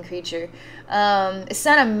looking creature. It's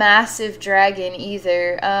not a massive dragon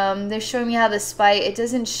either. They're showing me how the spike, it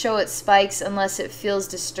doesn't show its spikes unless it feels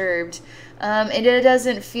disturbed. And it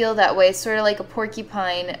doesn't feel that way. It's sort of like a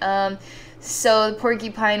porcupine. So the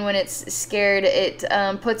porcupine, when it's scared, it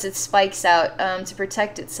puts its spikes out to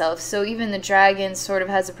protect itself. So even the dragon sort of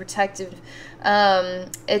has a protective,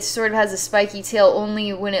 it sort of has a spiky tail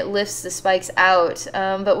only when it lifts the spikes out.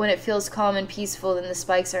 But when it feels calm and peaceful, then the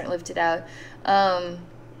spikes aren't lifted out.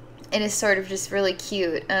 And it's sort of just really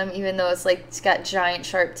cute, even though it's got giant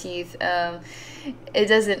sharp teeth. It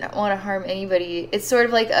doesn't want to harm anybody. It's sort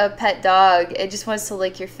of like a pet dog. It just wants to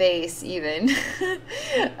lick your face, even.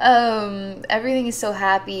 Everything is so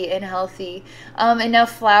happy and healthy. And now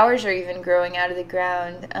flowers are even growing out of the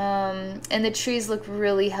ground. And the trees look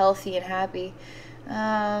really healthy and happy.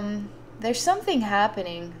 There's something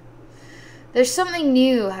happening. There's something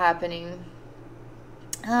new happening.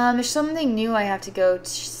 There's something new I have to go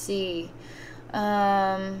see.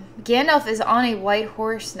 Gandalf is on a white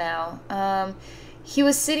horse now. He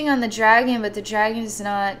was sitting on the dragon, but the dragon is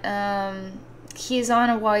not, he is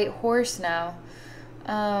on a white horse now.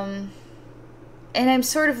 And I'm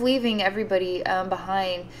sort of leaving everybody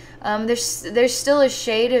behind. There's still a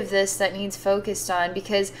shade of this that needs focused on,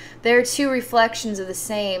 because there are two reflections of the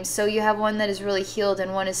same. So you have one that is really healed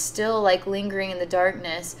and one is still like lingering in the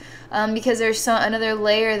darkness, because there's another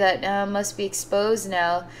layer that must be exposed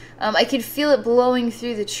now. I could feel it blowing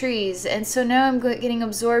through the trees, and so now I'm getting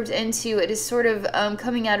absorbed into it. Is sort of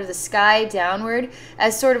coming out of the sky downward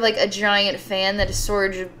as sort of like a giant fan that is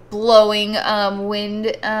sort of blowing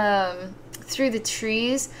wind through the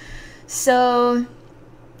trees. So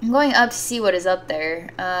I'm going up to see what is up there.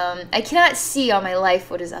 I cannot see all my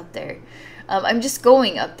life what is up there. I'm just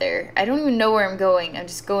going up there. I don't even know where I'm going. I'm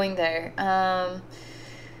just going there.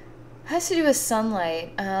 Has to do with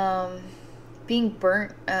sunlight. Being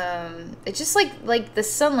burnt. It's just like the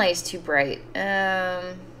sunlight is too bright. I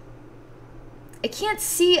can't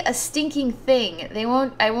see a stinking thing.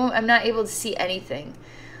 I'm not able to see anything.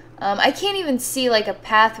 I can't even see like a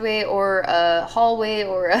pathway or a hallway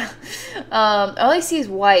or a, all I see is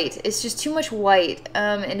white. It's just too much white,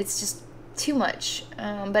 and it's just too much.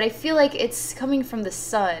 But I feel like it's coming from the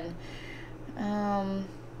sun.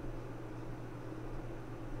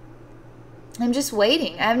 I'm just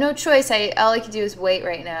waiting. I have no choice. All I can do is wait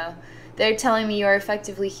right now. They're telling me you are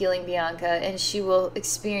effectively healing Bianca, and she will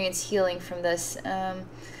experience healing from this. And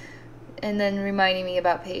then reminding me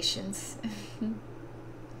about patience.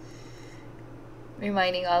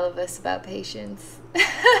 Reminding all of us about patience.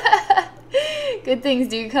 Good things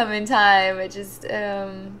do come in time. I just,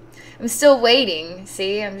 I'm still waiting.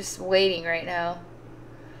 See, I'm just waiting right now.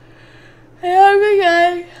 Oh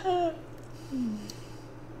my God.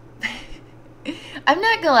 I'm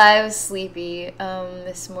not gonna lie, I was sleepy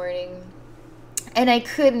this morning. And I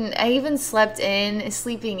even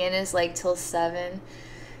sleeping in is like till 7.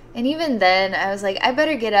 And even then, I was like, I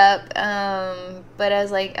better get up. But I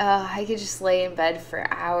was like, oh, I could just lay in bed for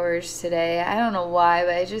hours today. I don't know why,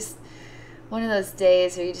 but one of those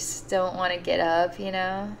days where you just don't want to get up, you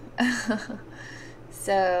know?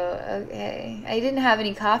 So, okay. I didn't have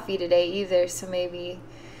any coffee today either, so maybe.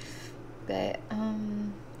 But,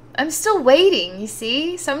 I'm still waiting, you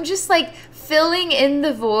see? So I'm just like filling in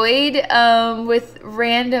the void with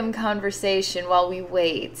random conversation while we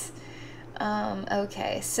wait.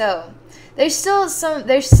 Okay, so there's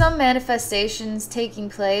some manifestations taking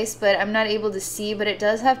place, but I'm not able to see, but it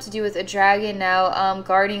does have to do with a dragon now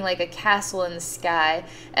guarding like a castle in the sky,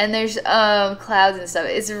 and there's clouds and stuff.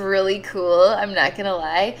 It's really cool, I'm not gonna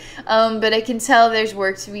lie, but I can tell there's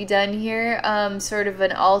work to be done here, sort of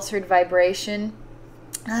an altered vibration.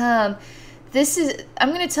 I'm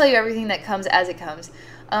gonna tell you everything that comes as it comes.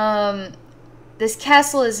 This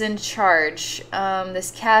castle is in charge.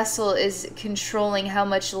 This castle is controlling how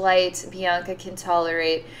much light Bianca can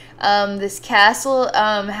tolerate. This castle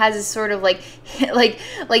has a sort of like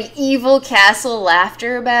evil castle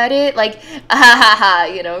laughter about it. Like, ha ha ha,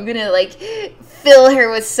 you know, I'm gonna like fill her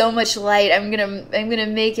with so much light. I'm gonna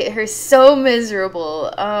make her so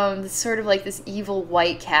miserable. It's sort of like this evil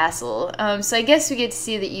white castle. So I guess we get to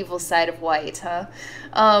see the evil side of white, huh?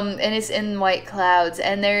 And it's in white clouds,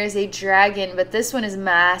 and there is a dragon, but this one is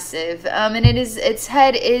massive. And its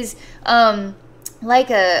head is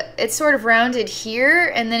it's sort of rounded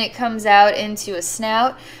here, and then it comes out into a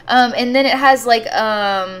snout, and then it has like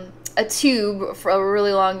a tube for a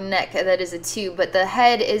really long neck that is a tube, but the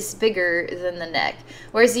head is bigger than the neck,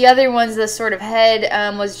 whereas the other ones, the sort of head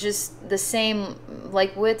was just the same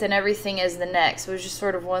like width and everything as the neck, so it was just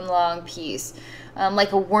sort of one long piece,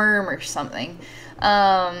 like a worm or something.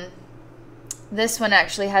 This one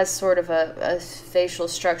actually has sort of a facial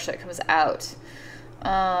structure that comes out,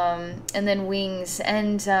 and then wings,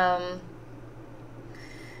 and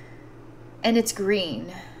it's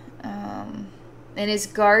green, and is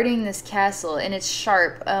guarding this castle, and it's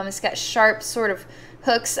sharp. It's got sharp sort of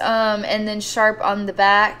hooks, and then sharp on the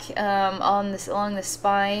back, along the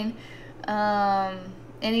spine,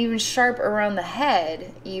 and even sharp around the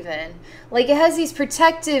head, even. Like, it has these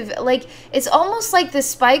protective, like, it's almost like the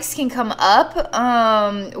spikes can come up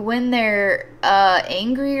when they're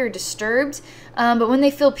angry or disturbed, but when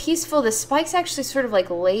they feel peaceful, the spikes actually sort of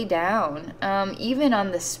like lay down. Even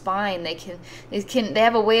on the spine, they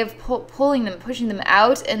have a way of pushing them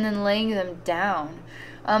out and then laying them down.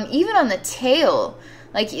 Even on the tail,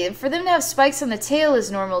 like, for them to have spikes on the tail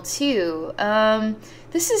is normal too.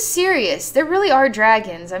 This is serious. There really are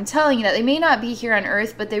dragons. I'm telling you that. They may not be here on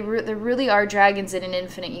Earth, but there really are dragons in an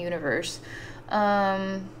infinite universe.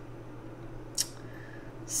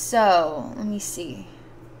 So, let me see.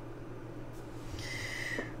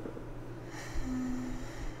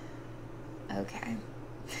 Okay.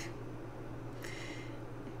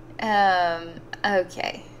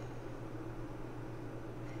 Okay.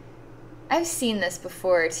 I've seen this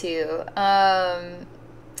before too.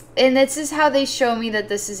 And this is how they show me that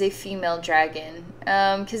this is a female dragon.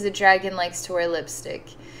 Because the dragon likes to wear lipstick.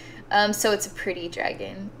 So it's a pretty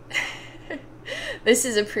dragon. This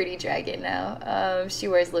is a pretty dragon now. She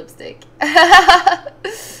wears lipstick.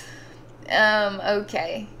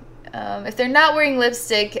 Okay. If they're not wearing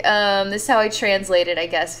lipstick, this is how I translate it, I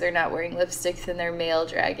guess. If they're not wearing lipstick, then they're male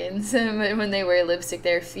dragons. When they wear lipstick,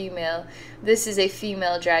 they're female. This is a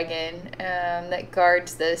female dragon that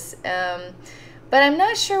guards this. But I'm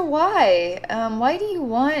not sure why. Why do you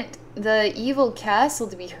want the evil castle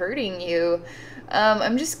to be hurting you?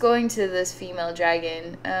 I'm just going to this female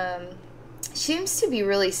dragon. She seems to be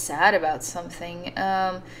really sad about something.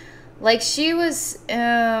 Like, she was,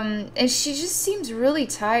 and she just seems really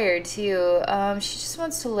tired too. She just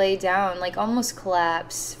wants to lay down, like almost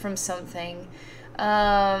collapse from something.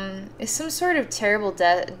 It's some sort of terrible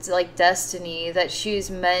destiny that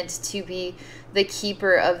she's meant to be the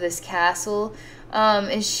keeper of this castle.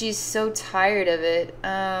 And she's so tired of it.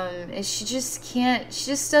 And she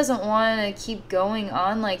just doesn't want to keep going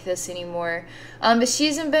on like this anymore. But she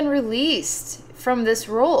hasn't been released from this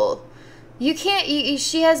role.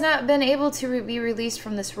 She has not been able to be released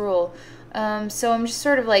from this role. So I'm just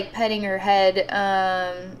sort of like petting her head.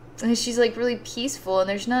 And she's like really peaceful,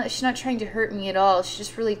 and she's not trying to hurt me at all. She's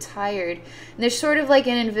just really tired. And there's sort of like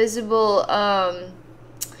an invisible,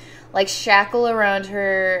 like shackle around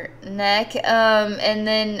her neck, and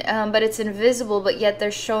then but it's invisible, but yet they're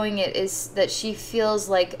showing it is that she feels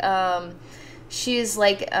like she is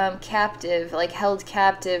like captive, like held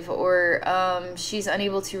captive, or she's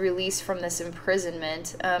unable to release from this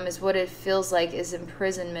imprisonment, is what it feels like, is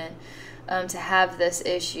imprisonment, to have this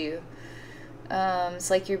issue. It's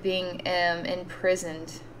like you're being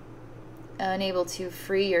imprisoned, unable to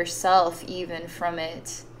free yourself even from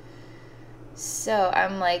it. So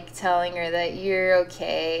I'm like telling her that you're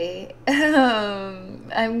okay.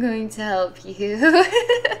 I'm going to help you.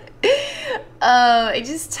 I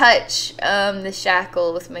just touch the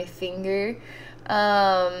shackle with my finger,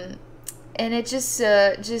 and it just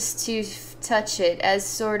to touch it as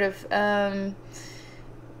sort of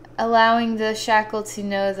allowing the shackle to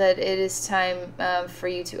know that it is time for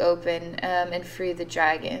you to open and free the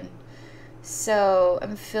dragon. So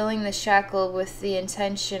I'm filling the shackle with the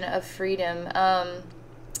intention of freedom.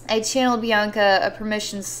 I channeled Bianca a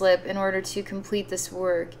permission slip in order to complete this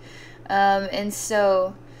work, and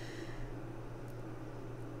so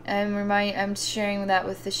I'm sharing that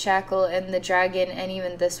with the shackle and the dragon and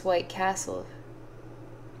even this white castle.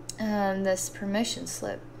 This permission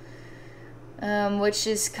slip, which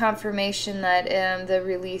is confirmation that the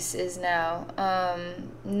release is now.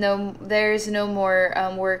 There's no more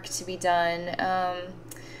work to be done.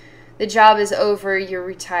 The job is over. You're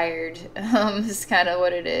retired. Is kind of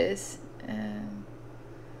what it is.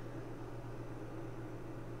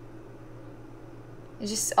 It's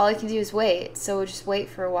just all I can do is wait. So we'll just wait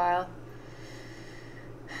for a while.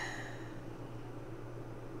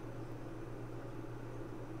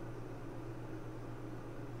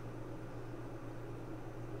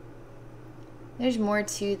 There's more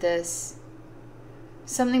to this.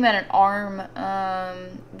 Something about an arm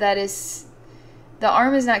that is... The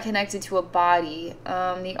arm is not connected to a body.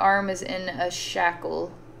 The arm is in a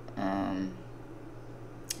shackle.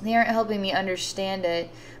 They aren't helping me understand it,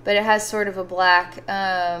 but it has sort of a black...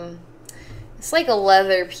 it's like a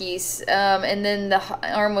leather piece, and then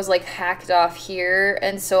the arm was like hacked off here,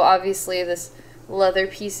 and so obviously this leather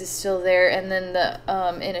piece is still there, and then the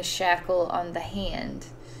in a shackle on the hand.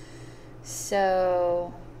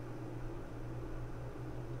 So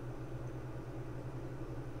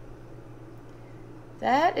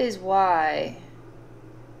that is why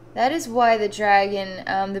the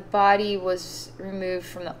dragon, the body was removed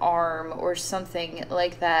from the arm or something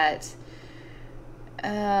like that.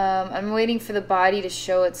 I'm waiting for the body to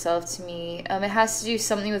show itself to me. It has to do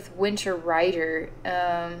something with Winter Rider.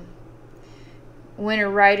 Winter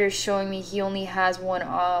Rider's showing me he only has one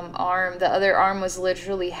arm. The other arm was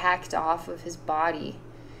literally hacked off of his body.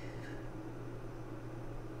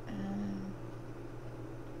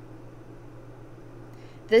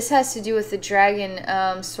 This has to do with the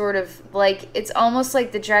dragon, sort of like, it's almost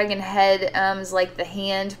like the dragon head is like the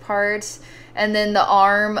hand part, and then the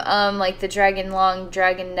arm, like the dragon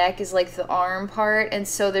neck is like the arm part, and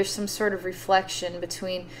so there's some sort of reflection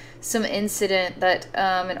between some incident that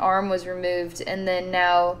an arm was removed, and then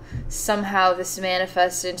now somehow this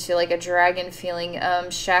manifests into like a dragon feeling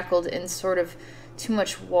shackled in sort of too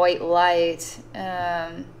much white light.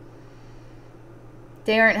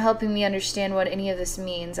 They aren't helping me understand what any of this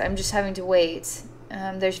means. I'm just having to wait.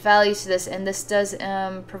 There's value to this, and this does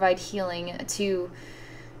provide healing to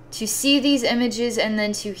see these images and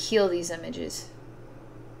then to heal these images.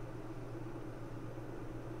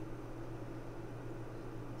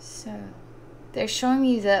 So they're showing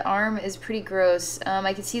me the arm is pretty gross.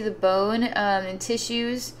 I can see the bone and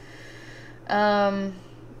tissues. I'm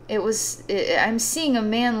seeing a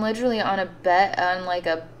man literally on a bed, on like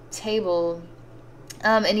a table.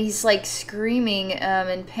 And he's like screaming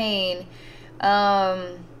in pain.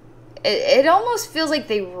 It almost feels like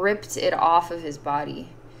they ripped it off of his body.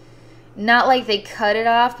 Not like they cut it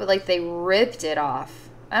off, but like they ripped it off.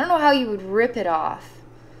 I don't know how you would rip it off.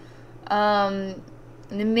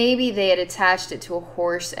 Maybe they had attached it to a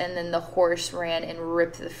horse, and then the horse ran and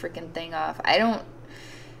ripped the freaking thing off.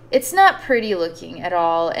 It's not pretty looking at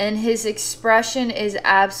all, and his expression is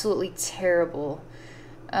absolutely terrible.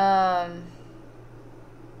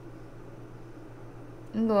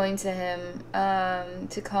 I'm going to him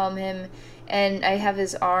to calm him, and I have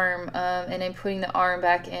his arm, and I'm putting the arm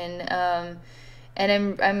back in,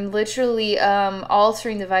 and I'm literally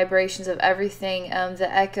altering the vibrations of everything. The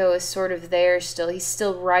echo is sort of there still. He's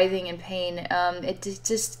still writhing in pain. It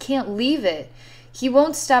just can't leave it. He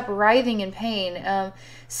won't stop writhing in pain.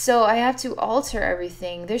 So I have to alter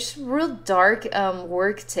everything. There's real dark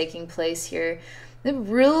work taking place here. The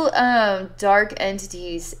real dark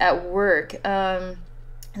entities at work.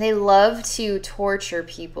 They love to torture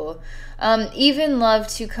people, even love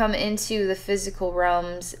to come into the physical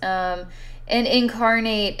realms and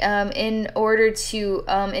incarnate in order to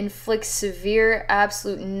inflict severe,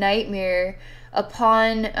 absolute nightmare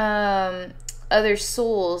upon other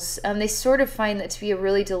souls, they sort of find that to be a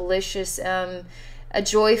really delicious, a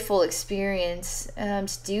joyful experience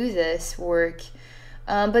to do this work.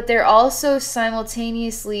 But they're also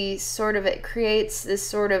simultaneously sort of, it creates this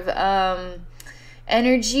sort of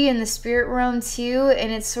energy in the spirit realm too,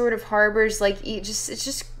 and it sort of harbors like it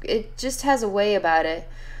just has a way about it.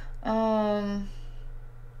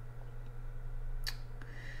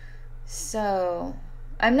 So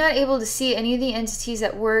I'm not able to see any of the entities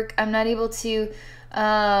at work. I'm not able to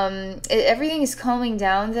everything is calming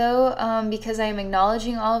down though, because I am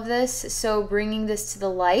acknowledging all of this. So bringing this to the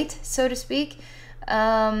light, so to speak,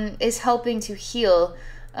 is helping to heal.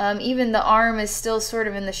 Even the arm is still sort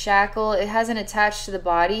of in the shackle. It hasn't attached to the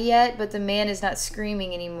body yet, but the man is not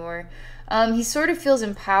screaming anymore. He sort of feels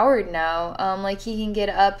empowered now, like he can get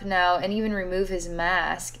up now and even remove his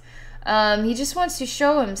mask. He just wants to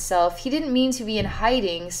show himself. He didn't mean to be in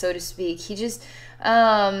hiding, so to speak. He just,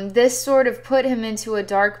 this sort of put him into a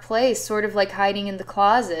dark place, sort of like hiding in the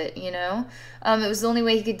closet, you know? It was the only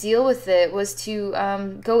way he could deal with it, was to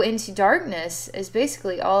go into darkness, is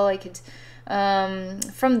basically all I could,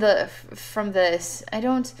 from this. I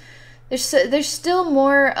don't, there's still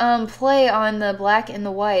more play on the black and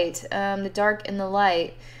the white, the dark and the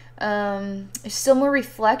light. There's still more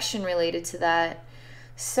reflection related to that.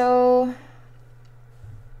 So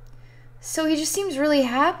he just seems really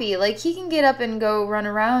happy. Like, he can get up and go run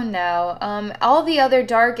around now. All the other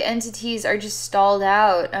dark entities are just stalled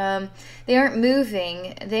out. They aren't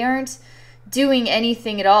moving. They aren't doing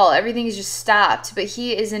anything at all. Everything is just stopped. But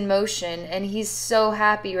he is in motion, and he's so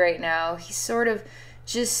happy right now. He's sort of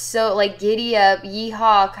just so, like, giddy up,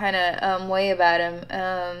 yeehaw kind of way about him.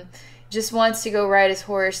 Just wants to go ride his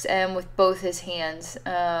horse with both his hands.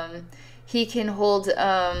 He can hold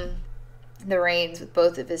the reins with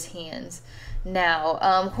both of his hands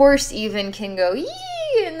now. Horse even can go yee,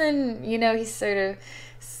 and then, you know, he's sort of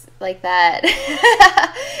like that.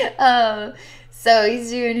 So he's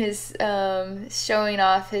doing his showing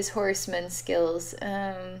off his horseman skills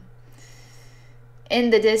in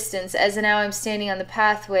the distance, as now I'm standing on the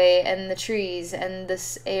pathway and the trees and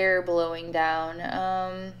this air blowing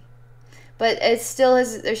down. But it still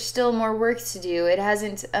has, there's still more work to do. It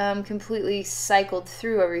hasn't completely cycled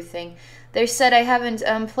through everything. They said I haven't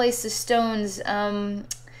placed the stones, I've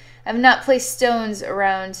not placed stones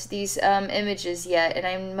around these images yet, and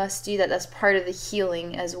I must do that. That's part of the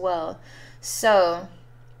healing as well. So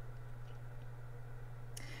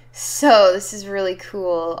this is really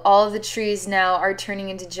cool. All of the trees now are turning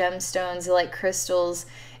into gemstones, like crystals.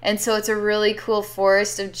 And so it's a really cool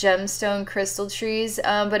forest of gemstone crystal trees,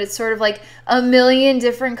 but it's sort of like a million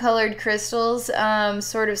different colored crystals,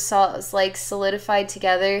 sort of like solidified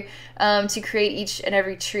together to create each and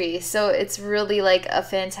every tree. So it's really like a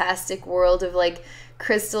fantastic world of like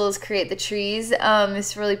crystals create the trees.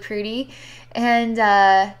 It's really pretty. And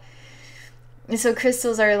so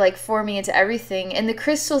crystals are like forming into everything, and the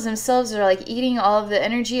crystals themselves are like eating all of the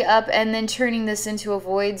energy up and then turning this into a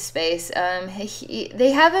void space.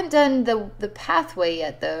 They haven't done the pathway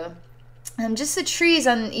yet though. Just the trees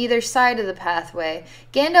on either side of the pathway.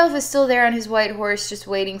 Gandalf is still there on his white horse just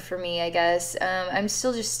waiting for me, I guess. I'm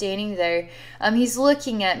still just standing there. He's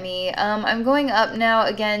looking at me. I'm going up now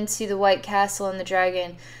again to the White Castle and the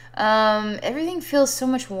dragon. Everything feels so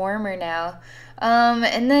much warmer now.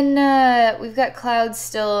 And then we've got clouds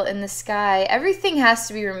still in the sky. Everything has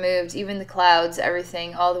to be removed, even the clouds,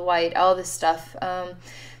 everything, all the white, all this stuff. I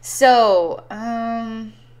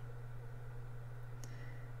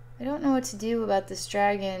don't know what to do about this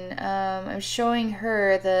dragon. I'm showing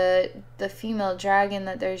her, the female dragon,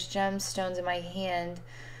 that there's gemstones in my hand.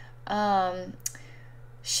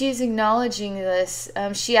 She's acknowledging this.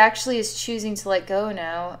 She actually is choosing to let go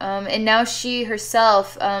now. And now she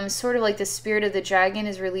herself, sort of like the spirit of the dragon,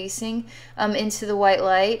 is releasing into the white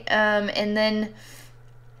light. And then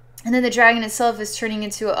the dragon itself is turning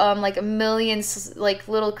into like a million like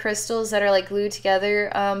little crystals that are like glued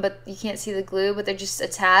together. But you can't see the glue, but they're just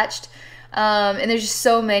attached. And there's just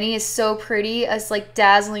so many. It's so pretty. It's like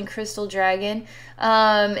dazzling crystal dragon.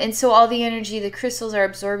 And so all the energy, the crystals are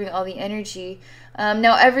absorbing all the energy.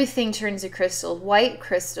 Now everything turns to crystal, white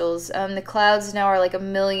crystals. The clouds now are like a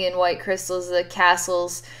million white crystals, the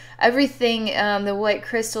castles, everything, the white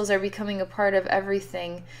crystals are becoming a part of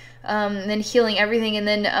everything, and then healing everything. And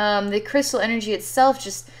then the crystal energy itself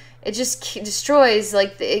just destroys,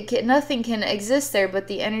 like nothing can exist there but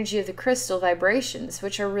the energy of the crystal vibrations,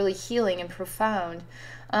 which are really healing and profound.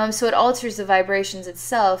 So it alters the vibrations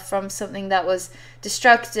itself from something that was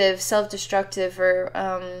destructive, self-destructive,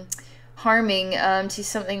 or harming to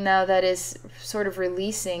something now that is sort of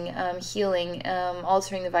releasing, healing,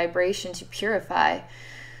 altering the vibration to purify.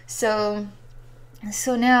 So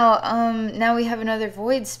now we have another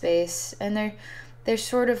void space, and they're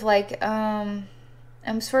sort of like I'm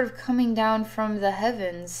sort of coming down from the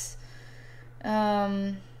heavens,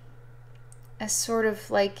 as sort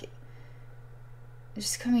of like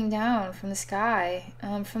just coming down from the sky,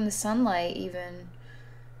 from the sunlight even,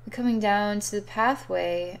 coming down to the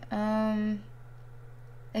pathway.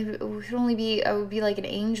 It would only be, I would be like an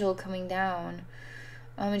angel coming down,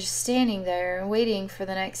 and just standing there and waiting for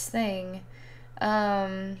the next thing.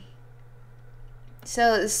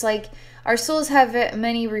 So it's like our souls have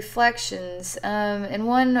many reflections, and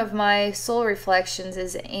one of my soul reflections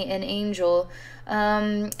is an angel,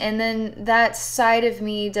 and then that side of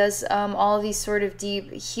me does all these sort of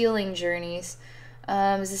deep healing journeys.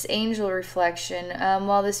 Is this angel reflection,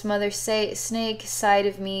 while this mother snake side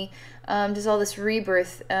of me does all this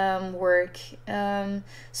rebirth work.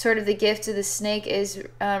 Sort of the gift of the snake is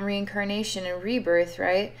reincarnation and rebirth,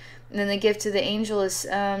 right? And then the gift of the angel is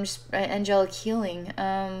just angelic healing.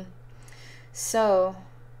 So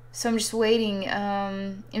I'm just waiting.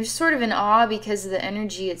 I'm just sort of in awe because the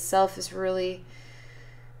energy itself is really,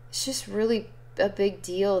 it's just really a big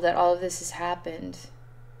deal that all of this has happened.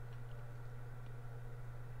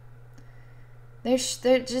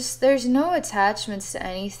 There's no attachments to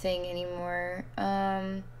anything anymore.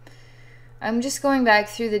 I'm just going back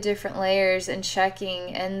through the different layers and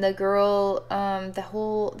checking, and the girl,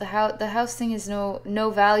 the house thing is no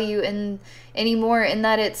value anymore, in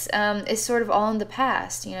that it's sort of all in the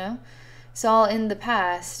past, you know? It's all in the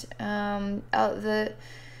past.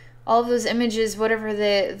 All of those images, whatever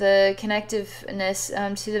the connectiveness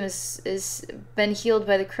to them is been healed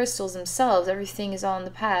by the crystals themselves. Everything is all in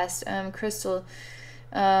the past. Crystal,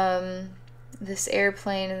 this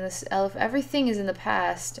airplane and this elephant, everything is in the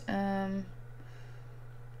past. And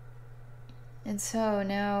so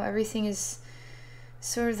now everything is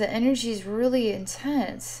sort of, the energy is really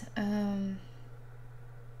intense.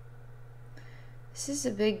 This is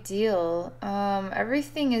a big deal.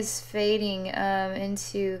 Everything is fading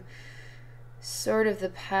into sort of the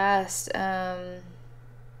past. I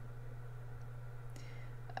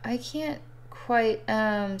can't quite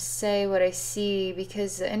say what I see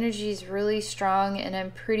because the energy is really strong and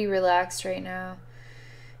I'm pretty relaxed right now.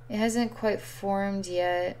 It hasn't quite formed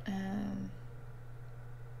yet.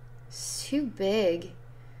 It's too big.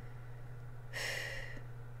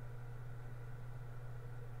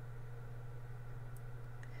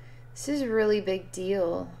 This is a really big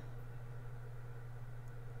deal.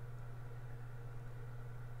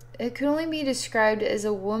 It could only be described as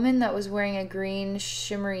a woman that was wearing a green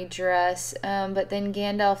shimmery dress, but then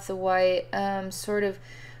Gandalf the White sort of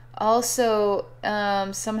also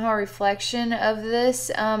somehow a reflection of this,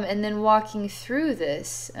 and then walking through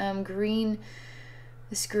this green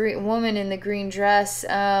woman in the green dress,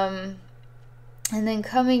 and then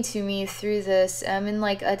coming to me through this, in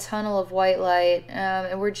like a tunnel of white light,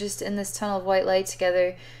 and we're just in this tunnel of white light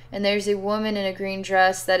together, and there's a woman in a green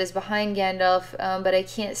dress that is behind Gandalf, but I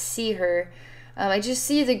can't see her. I just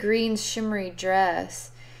see the green shimmery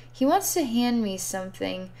dress. He wants to hand me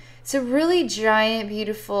something. It's a really giant,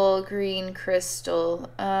 beautiful green crystal.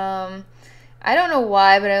 I don't know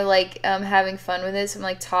why, but I like having fun with it, so I'm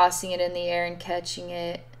like tossing it in the air and catching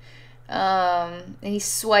it. And he's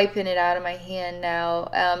swiping it out of my hand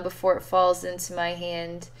now, before it falls into my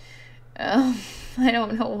hand. I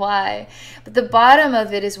don't know why, but the bottom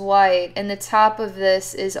of it is white and the top of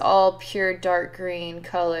this is all pure dark green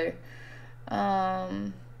color.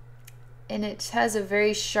 And it has a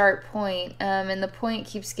very sharp point, and the point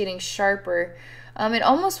keeps getting sharper. It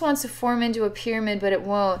almost wants to form into a pyramid, but it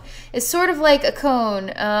won't. It's sort of like a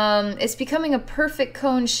cone. It's becoming a perfect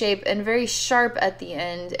cone shape and very sharp at the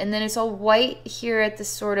end. And then it's all white here at this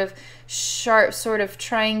sort of sharp, sort of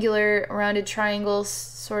triangular, rounded triangle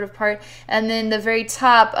sort of part. And then the very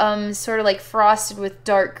top sort of like frosted with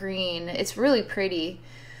dark green. It's really pretty.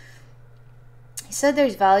 He said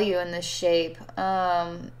there's value in this shape.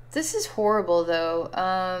 This is horrible,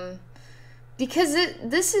 though. Because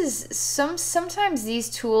this is sometimes these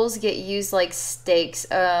tools get used like stakes,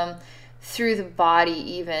 through the body,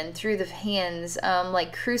 even through the hands,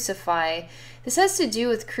 like crucify. This has to do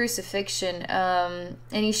with crucifixion, and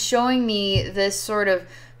he's showing me this sort of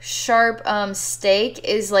sharp stake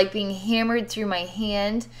is like being hammered through my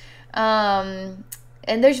hand, and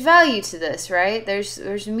there's value to this, right?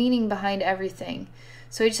 There's meaning behind everything,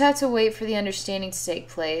 so we just have to wait for the understanding to take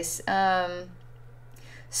place.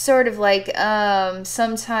 Sort of like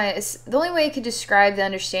sometimes the only way I could describe the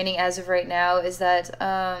understanding as of right now is that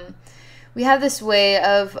we have this way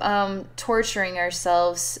of torturing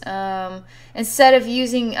ourselves. Instead of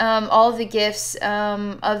using all the gifts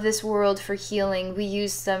of this world for healing, we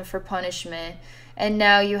use them for punishment. And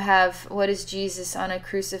now you have, what is Jesus on a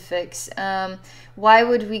crucifix? Why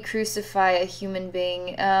would we crucify a human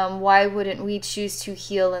being? Why wouldn't we choose to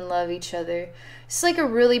heal and love each other? It's like a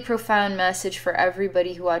really profound message for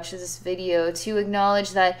everybody who watches this video, to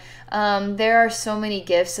acknowledge that there are so many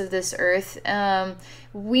gifts of this earth.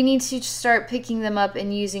 We need to start picking them up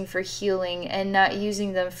and using for healing, and not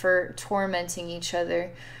using them for tormenting each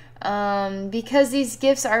other. Because these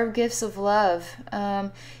gifts are gifts of love.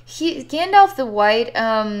 Gandalf the White,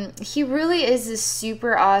 he really is this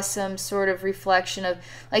super awesome sort of reflection of,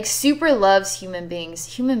 like, super loves human beings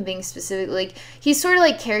specifically. Like, he's sort of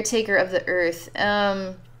like caretaker of the earth.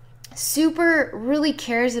 Super really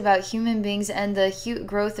cares about human beings and the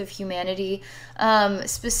growth of humanity,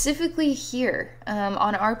 specifically here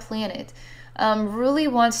on our planet. Really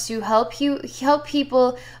wants to help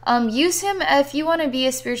people. Use him if you want to be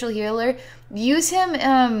a spiritual healer. Use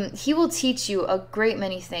him. He will teach you a great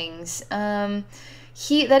many things.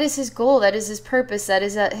 That is his goal. That is his purpose. That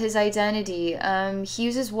is his identity. He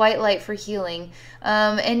uses white light for healing.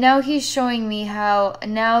 And now he's showing me how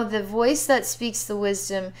now the voice that speaks the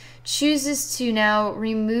wisdom chooses to now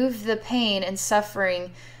remove the pain and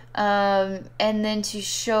suffering, and then to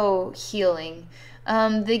show healing.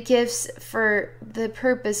 The gifts for the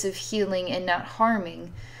purpose of healing and not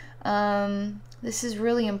harming. This is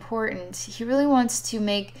really important. He really wants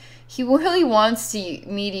me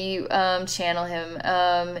to channel him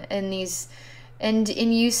and use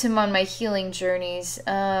him on my healing journeys.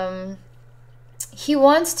 He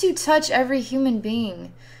wants to touch every human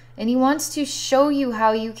being, and he wants to show you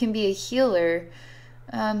how you can be a healer.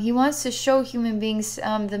 He wants to show human beings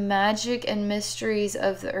the magic and mysteries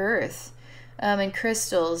of the earth. And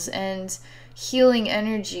crystals and healing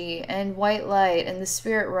energy and white light and the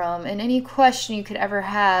spirit realm, and any question you could ever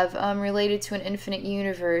have related to an infinite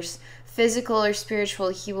universe, physical or spiritual,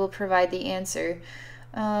 he will provide the answer.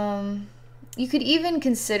 You could even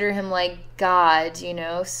consider him like God, you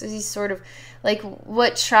know. So he's sort of like,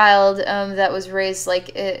 what child that was raised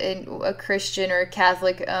like a Christian or a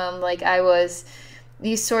Catholic, like I was.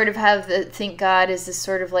 You sort of think God is this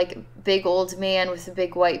sort of like big old man with a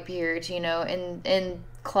big white beard, you know, in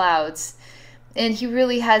clouds. And he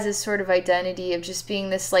really has this sort of identity of just being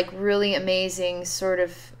this like really amazing sort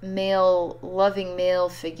of loving male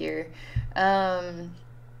figure.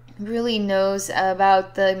 Really knows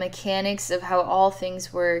about the mechanics of how all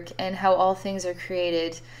things work and how all things are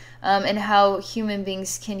created, and how human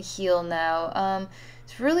beings can heal now.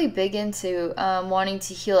 It's really big into wanting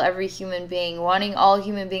to heal every human being, wanting all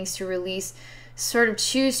human beings to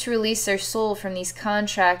choose to release their soul from these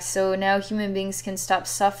contracts, so now human beings can stop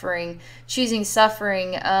choosing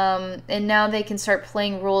suffering, and now they can start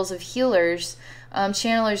playing roles of healers,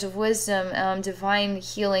 channelers of wisdom, divine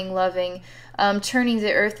healing, loving, turning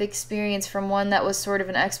the earth experience from one that was sort of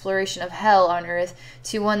an exploration of hell on earth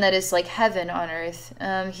to one that is like heaven on earth.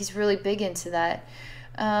 He's really big into that.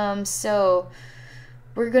 So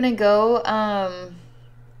we're gonna go,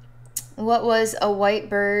 what was a white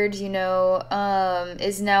bird, you know,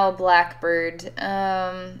 is now a black bird.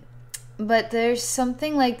 But there's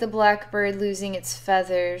something like the black bird losing its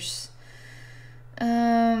feathers.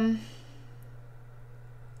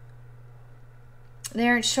 They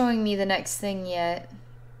aren't showing me the next thing yet.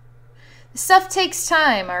 Stuff takes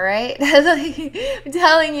time, all right? I'm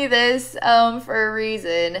telling you this for a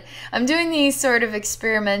reason. I'm doing these sort of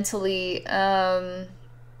experimentally,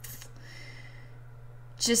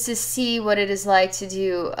 just to see what it is like to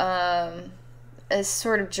do a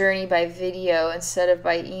sort of journey by video instead of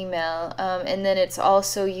by email. And then it's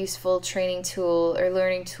also a useful training tool or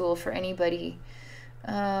learning tool for anybody.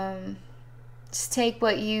 Just take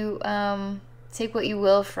what you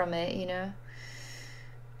will from it, you know.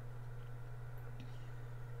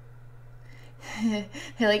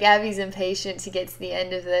 Like, Abby's impatient to get to the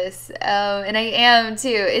end of this, and I am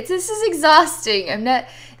too. This is exhausting.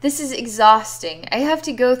 This is exhausting. I have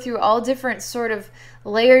to go through all different sort of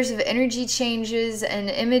layers of energy changes and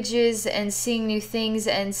images and seeing new things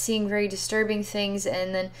and seeing very disturbing things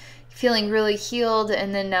and then feeling really healed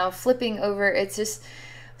and then now flipping over. It's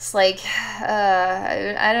like,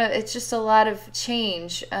 it's just a lot of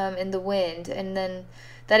change in the wind, and then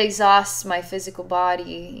that exhausts my physical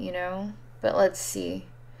body, you know. But let's see.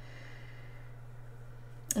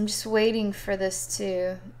 I'm just waiting for this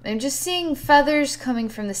too. I'm just seeing feathers coming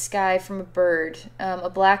from the sky from a bird, a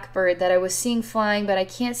black bird that I was seeing flying, but I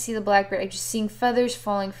can't see the black bird. I'm just seeing feathers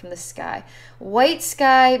falling from the sky. White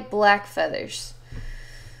sky, black feathers.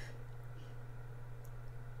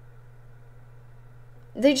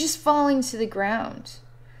 they're just falling to the ground.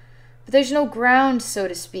 But there's no ground, so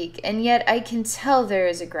to speak, and yet I can tell there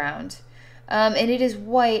is a ground. And it is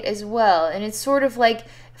white as well, and it's sort of like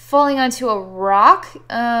falling onto a rock,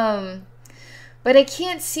 but I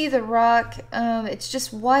can't see the rock. It's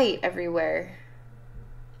just white everywhere.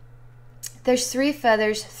 There's 3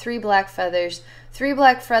 feathers, 3 black feathers, 3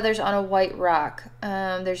 black feathers on a white rock.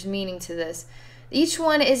 There's meaning to this. Each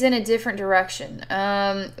one is in a different direction.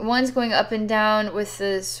 One's going up and down with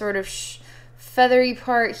the sort of feathery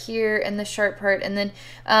part here and the sharp part, and then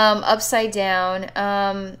upside down.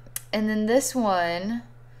 And then this one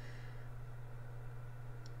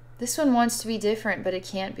wants to be different, but it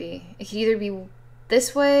can't be. It could either be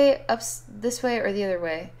this way, this way, or the other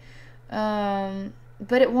way.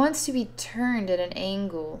 But it wants to be turned at an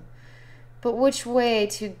angle. But which way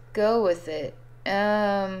to go with it?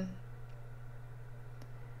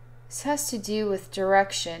 This has to do with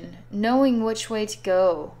direction, knowing which way to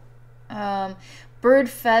go. Bird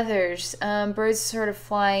feathers, birds sort of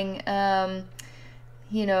flying,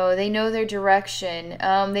 you know, they know their direction.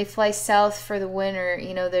 They fly south for the winter,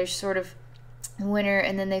 you know, there's sort of winter,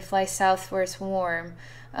 and then they fly south where it's warm.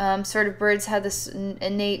 Sort of birds have this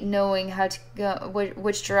innate knowing how to go,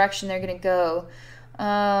 which direction they're going to go.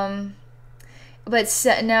 But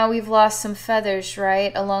now we've lost some feathers,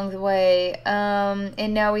 right, along the way.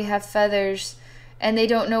 And now we have feathers, and they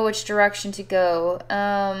don't know which direction to go.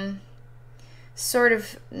 Sort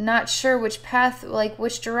of not sure which path, like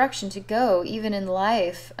which direction to go, even in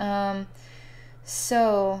life.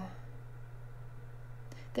 So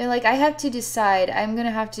they're like, I have to decide. I'm going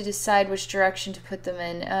to have to decide which direction to put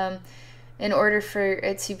them in order for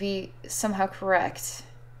it to be somehow correct.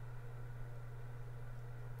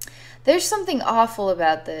 There's something awful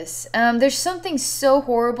about this. There's something so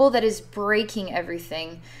horrible that is breaking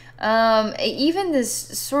everything. Even this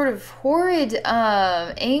sort of horrid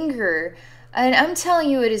anger. And I'm telling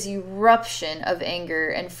you, it is eruption of anger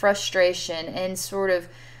and frustration and sort of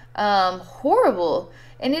horrible.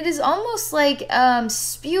 And it is almost like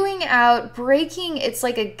spewing out, breaking. It's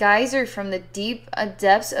like a geyser from the deep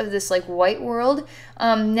depths of this like white world.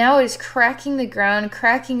 Now it is cracking the ground,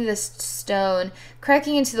 cracking this stone,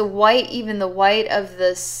 cracking into the white, even the white of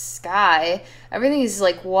the sky. Everything is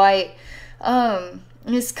like white.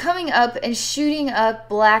 And it's coming up and shooting up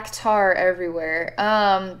black tar everywhere.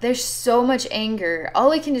 There's so much anger.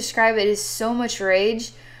 All I can describe it is so much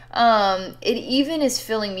rage. It even is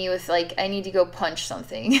filling me with like, I need to go punch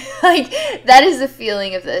something. Like, that is the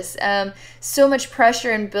feeling of this. So much pressure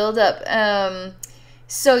and buildup.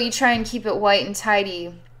 So you try and keep it white and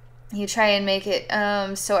tidy. You try and make it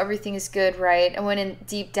so everything is good, right? And when in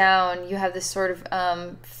deep down, you have this sort of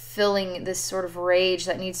filling, this sort of rage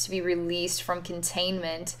that needs to be released from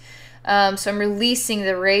containment. So I'm releasing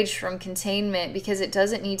the rage from containment because it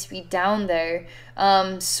doesn't need to be down there.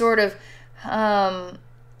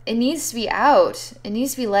 It needs to be out. It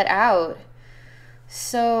needs to be let out.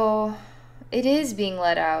 So it is being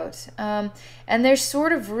let out. And there's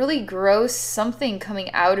sort of really gross something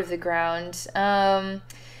coming out of the ground.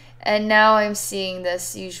 And now I'm seeing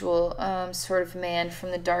this usual sort of man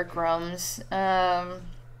from the dark realms.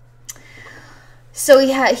 So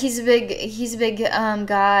yeah, he's a big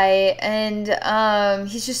guy, and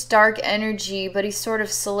he's just dark energy, but he's sort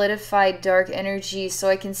of solidified dark energy. So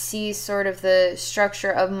I can see sort of the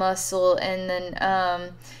structure of muscle, and then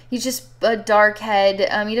he's just a dark head.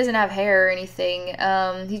 He doesn't have hair or anything.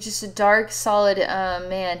 He's just a dark, solid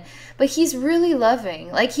man, but he's really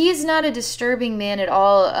loving. Like, he is not a disturbing man at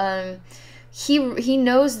all. He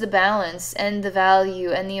knows the balance and the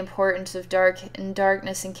value and the importance of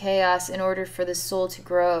darkness and chaos in order for the soul to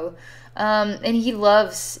grow. And he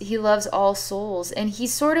loves all souls, and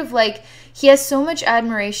he's sort of like, he has so much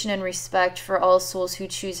admiration and respect for all souls who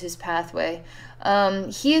choose his pathway.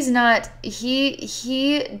 He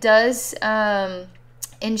does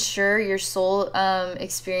ensure your soul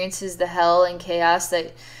experiences the hell and chaos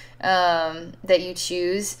that you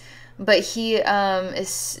choose. But he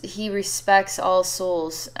respects all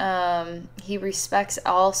souls. He respects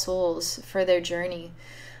all souls for their journey.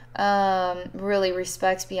 Really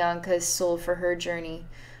respects Bianca's soul for her journey.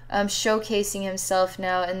 Showcasing himself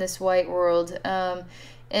now in this white world.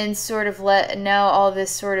 And sort of now all this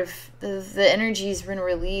sort of, the energy's been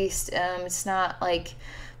released. It's not like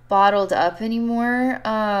bottled up anymore.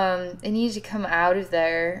 It needs to come out of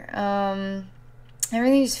there.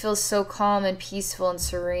 Everything just feels so calm and peaceful and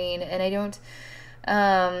serene, and I don't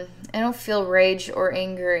feel rage or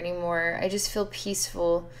anger anymore. I just feel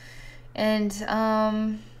peaceful, and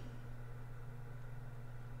so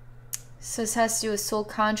this has to do with soul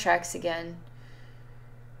contracts again.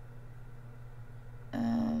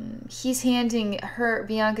 he's handing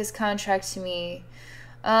Bianca's contract to me.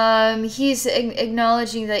 He's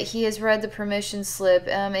acknowledging that he has read the permission slip.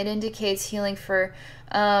 It indicates healing for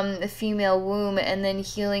a female womb and then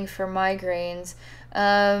healing for migraines.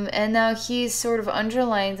 And now he's sort of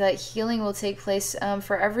underlined that healing will take place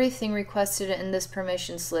for everything requested in this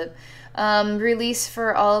permission slip. Release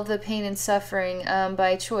for all of the pain and suffering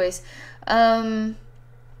by choice. He's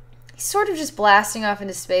sort of just blasting off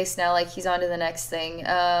into space now, like he's on to the next thing.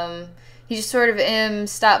 He just sort of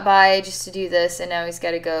stopped by just to do this, and now he's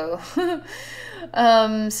got to go.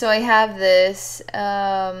 So I have this,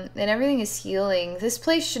 and everything is healing. This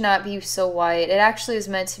place should not be so white. It actually is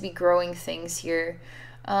meant to be growing things here.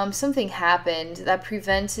 Something happened that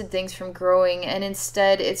prevented things from growing, and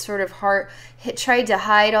instead it sort of tried to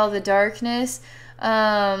hide all the darkness.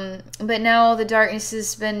 But now all the darkness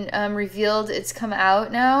has been revealed. It's come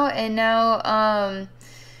out now, and now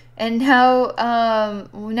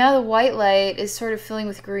now the white light is sort of filling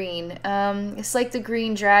with green. It's like the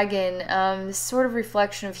green dragon, this sort of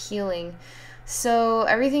reflection of healing. So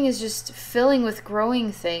everything is just filling with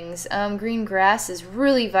growing things. Green grass is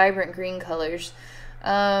really vibrant green colors.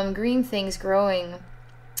 Green things growing.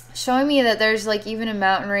 Showing me that there's like even a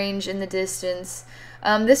mountain range in the distance.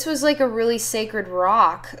 This was like a really sacred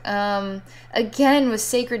rock, again with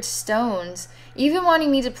sacred stones, even wanting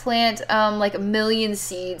me to plant like 1 million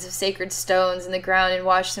seeds of sacred stones in the ground and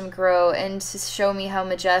watch them grow, and to show me how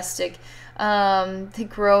majestic the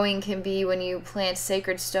growing can be when you plant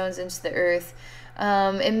sacred stones into the earth.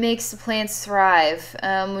 It makes the plants thrive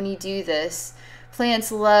when you do this.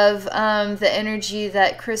 Plants love the energy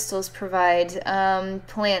that crystals provide.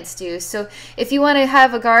 Plants do. So if you want to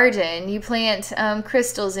have a garden, you plant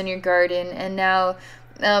crystals in your garden, and now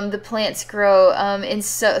the plants grow in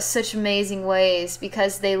such amazing ways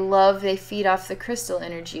because they feed off the crystal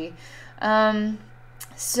energy.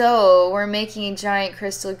 So we're making a giant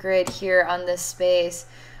crystal grid here on this space.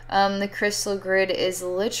 The crystal grid is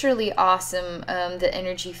literally awesome, the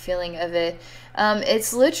energy feeling of it.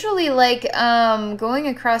 It's literally like going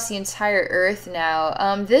across the entire earth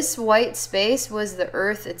now. This white space was the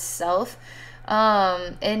earth itself.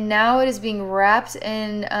 And now it is being wrapped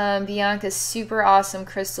in Bianca's super awesome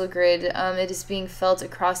crystal grid. It is being felt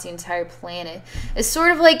across the entire planet. It's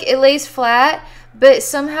sort of like it lays flat, but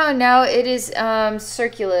somehow now it is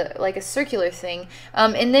circular, like a circular thing.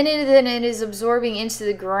 And then it is absorbing into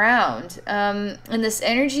the ground in this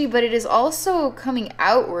energy, but it is also coming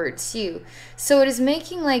outward too. So it is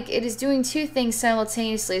making like it is doing two things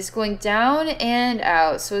simultaneously. It's going down and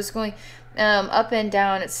out. So it's going up and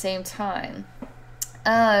down at the same time.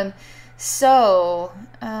 So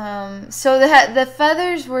the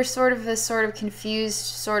feathers were sort of confused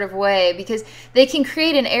sort of way, because they can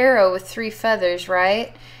create an arrow with 3 feathers,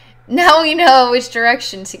 right? Now we know which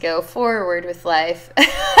direction to go forward with life.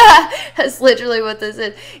 That's literally what this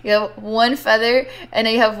is. You have 1 feather, and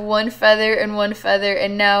you have 1 feather and 1 feather,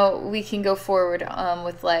 and now we can go forward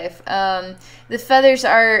with life. The feathers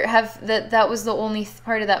that was the only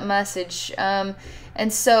part of that message.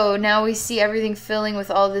 And so now we see everything filling with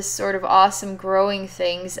all this sort of awesome growing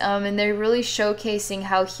things. And they're really showcasing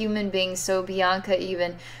how human beings, so Bianca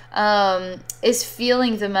even, is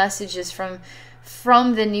feeling the messages from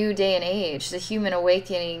the new day and age, the human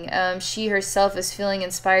awakening. She herself is feeling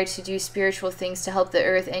inspired to do spiritual things to help the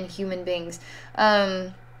earth and human beings.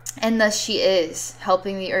 And thus she is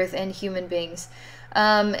helping the earth and human beings.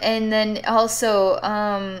 And then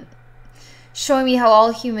also showing me how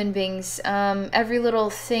all human beings, every little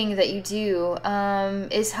thing that you do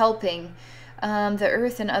is helping the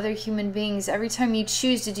earth and other human beings. Every time you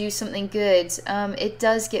choose to do something good, it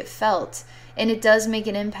does get felt. And it does make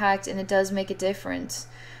an impact, and it does make a difference.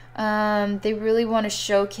 They really want to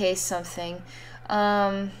showcase something.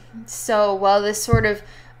 So while this sort of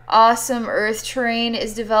awesome earth terrain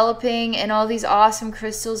is developing, and all these awesome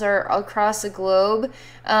crystals are across the globe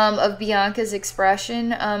of Bianca's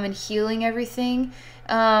expression and healing everything,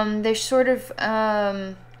 they're sort of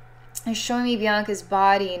they're showing me Bianca's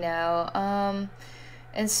body now.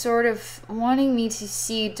 And sort of wanting me to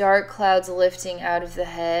see dark clouds lifting out of the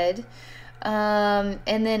head.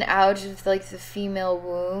 And then out of like the female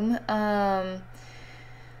womb.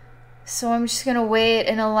 So I'm just gonna wait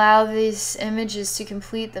and allow these images to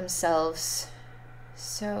complete themselves.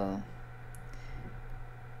 So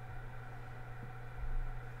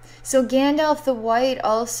Gandalf the White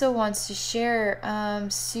also wants to share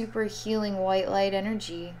super healing white light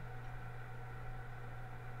energy.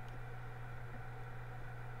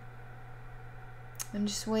 I'm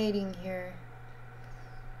just waiting here.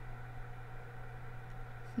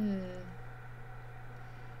 And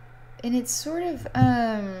it's sort of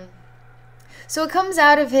So it comes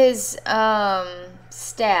out of his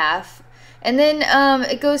staff, and then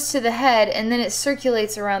it goes to the head, and then it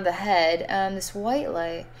circulates around the head, this white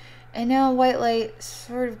light. And now white light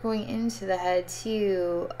sort of going into the head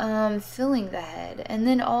too, filling the head, and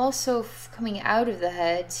then also coming out of the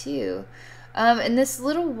head too. And this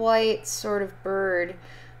little white sort of bird,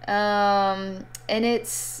 and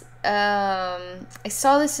it's, I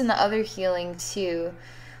saw this in the other healing too.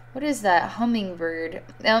 What is that? Hummingbird.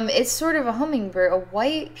 It's sort of a hummingbird, a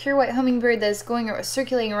white, pure white hummingbird that's going,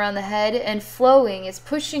 circulating around the head and flowing. It's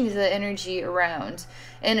pushing the energy around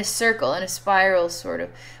in a circle, in a spiral sort of,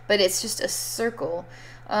 but it's just a circle.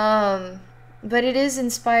 But it is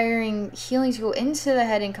inspiring healing to go into the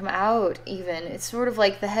head and come out even. It's sort of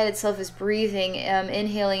like the head itself is breathing,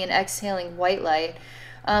 inhaling and exhaling white light.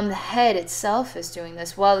 The head itself is doing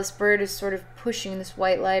this while this bird is sort of pushing this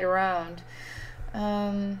white light around.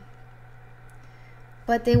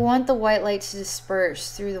 But they want the white light to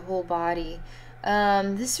disperse through the whole body.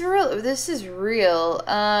 This is real.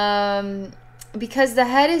 Because the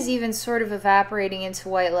head is even sort of evaporating into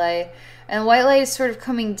white light, and white light is sort of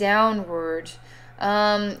coming downward.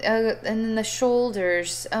 And then the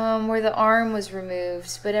shoulders, where the arm was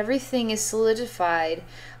removed, but everything is solidified.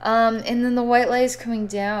 And then the white light is coming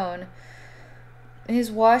down. It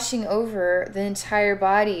is washing over the entire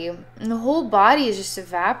body, and the whole body is just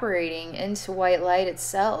evaporating into white light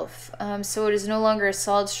itself. So it is no longer a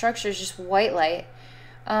solid structure, it's just white light.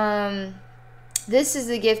 This is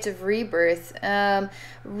the gift of rebirth,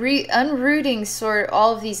 unrooting sort of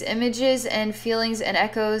all of these images and feelings and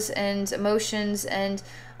echoes and emotions and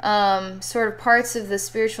sort of parts of the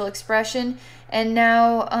spiritual expression, and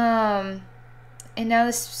now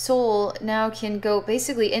this soul now can go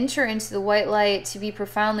basically enter into the white light to be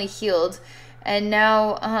profoundly healed, and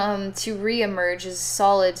now to re-emerge as a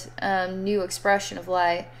solid new expression of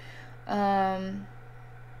light.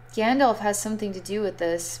 Gandalf has something to do with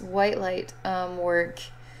this white light work.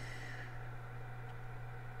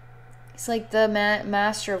 He's like the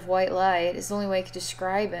master of white light is the only way I could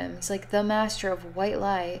describe him. He's like the master of white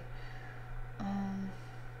light.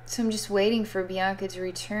 So I'm just waiting for Bianca to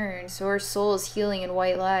return. So her soul is healing in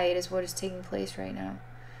white light is what is taking place right now.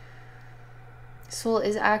 Soul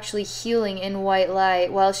is actually healing in white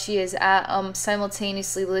light while she is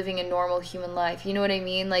simultaneously living a normal human life. You know what I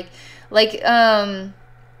mean? Like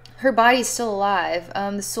her body's still alive.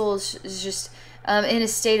 The soul is just in a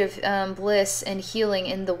state of bliss and healing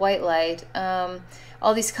in the white light.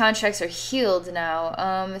 All these contracts are healed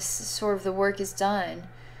now. Sort of the work is done.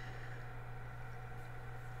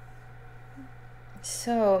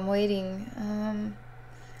 So I'm waiting.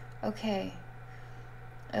 Okay,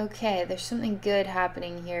 there's something good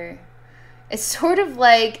happening here. It's sort of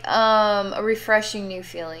like a refreshing new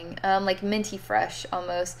feeling, like minty fresh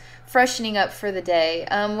almost, freshening up for the day.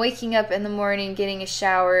 Waking up in the morning, getting a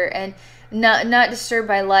shower, and not disturbed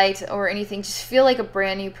by light or anything. Just feel like a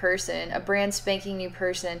brand new person, a brand spanking new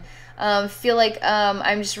person. Feel like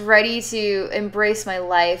I'm just ready to embrace my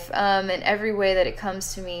life in every way that it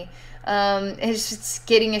comes to me. It's just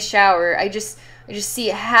getting a shower. I just see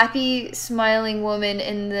a happy, smiling woman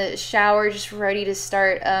in the shower, just ready to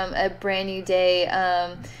start a brand new day,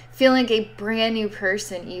 feeling like a brand new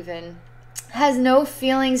person even. Has no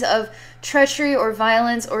feelings of treachery or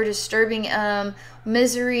violence or disturbing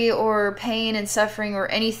misery or pain and suffering or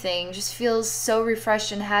anything. Just feels so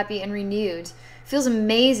refreshed and happy and renewed. Feels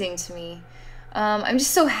amazing to me. I'm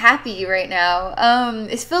just so happy right now.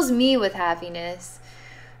 It fills me with happiness.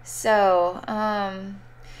 So I'm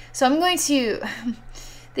going to,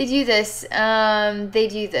 they do this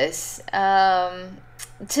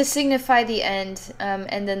to signify the end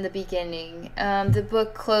and then the beginning. The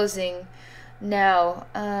book closing now,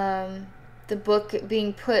 the book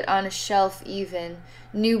being put on a shelf even.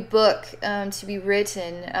 New book to be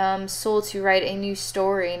written, soul to write a new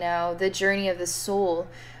story now, the journey of the soul.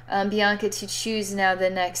 Bianca to choose now the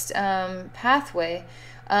next pathway.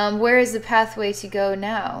 Where is the pathway to go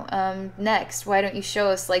now? Next, why don't you show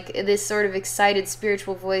us, like this sort of excited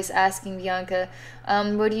spiritual voice asking Bianca,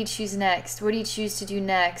 what do you choose next? What do you choose to do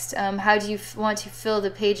next? How do you want to fill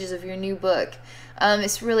the pages of your new book?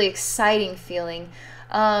 It's really exciting feeling.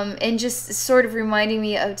 And just sort of reminding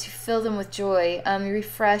me of to fill them with joy,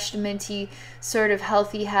 refreshed, minty, sort of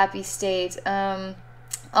healthy, happy state.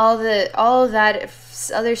 All of that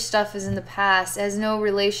other stuff is in the past. It has no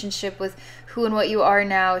relationship with who and what you are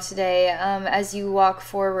now today, as you walk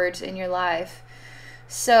forward in your life.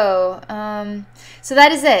 So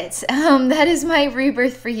that is it. That is my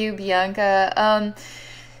rebirth for you, Bianca.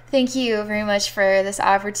 Thank you very much for this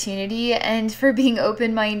opportunity and for being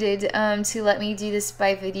open-minded to let me do this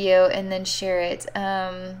by video and then share it.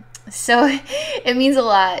 So it means a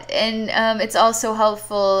lot, and it's also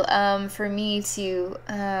helpful for me to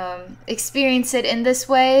experience it in this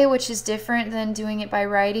way, which is different than doing it by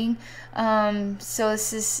writing. So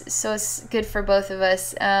it's good for both of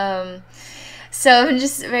us. So I'm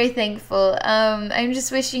just very thankful. I'm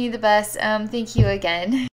just wishing you the best. Thank you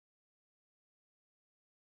again.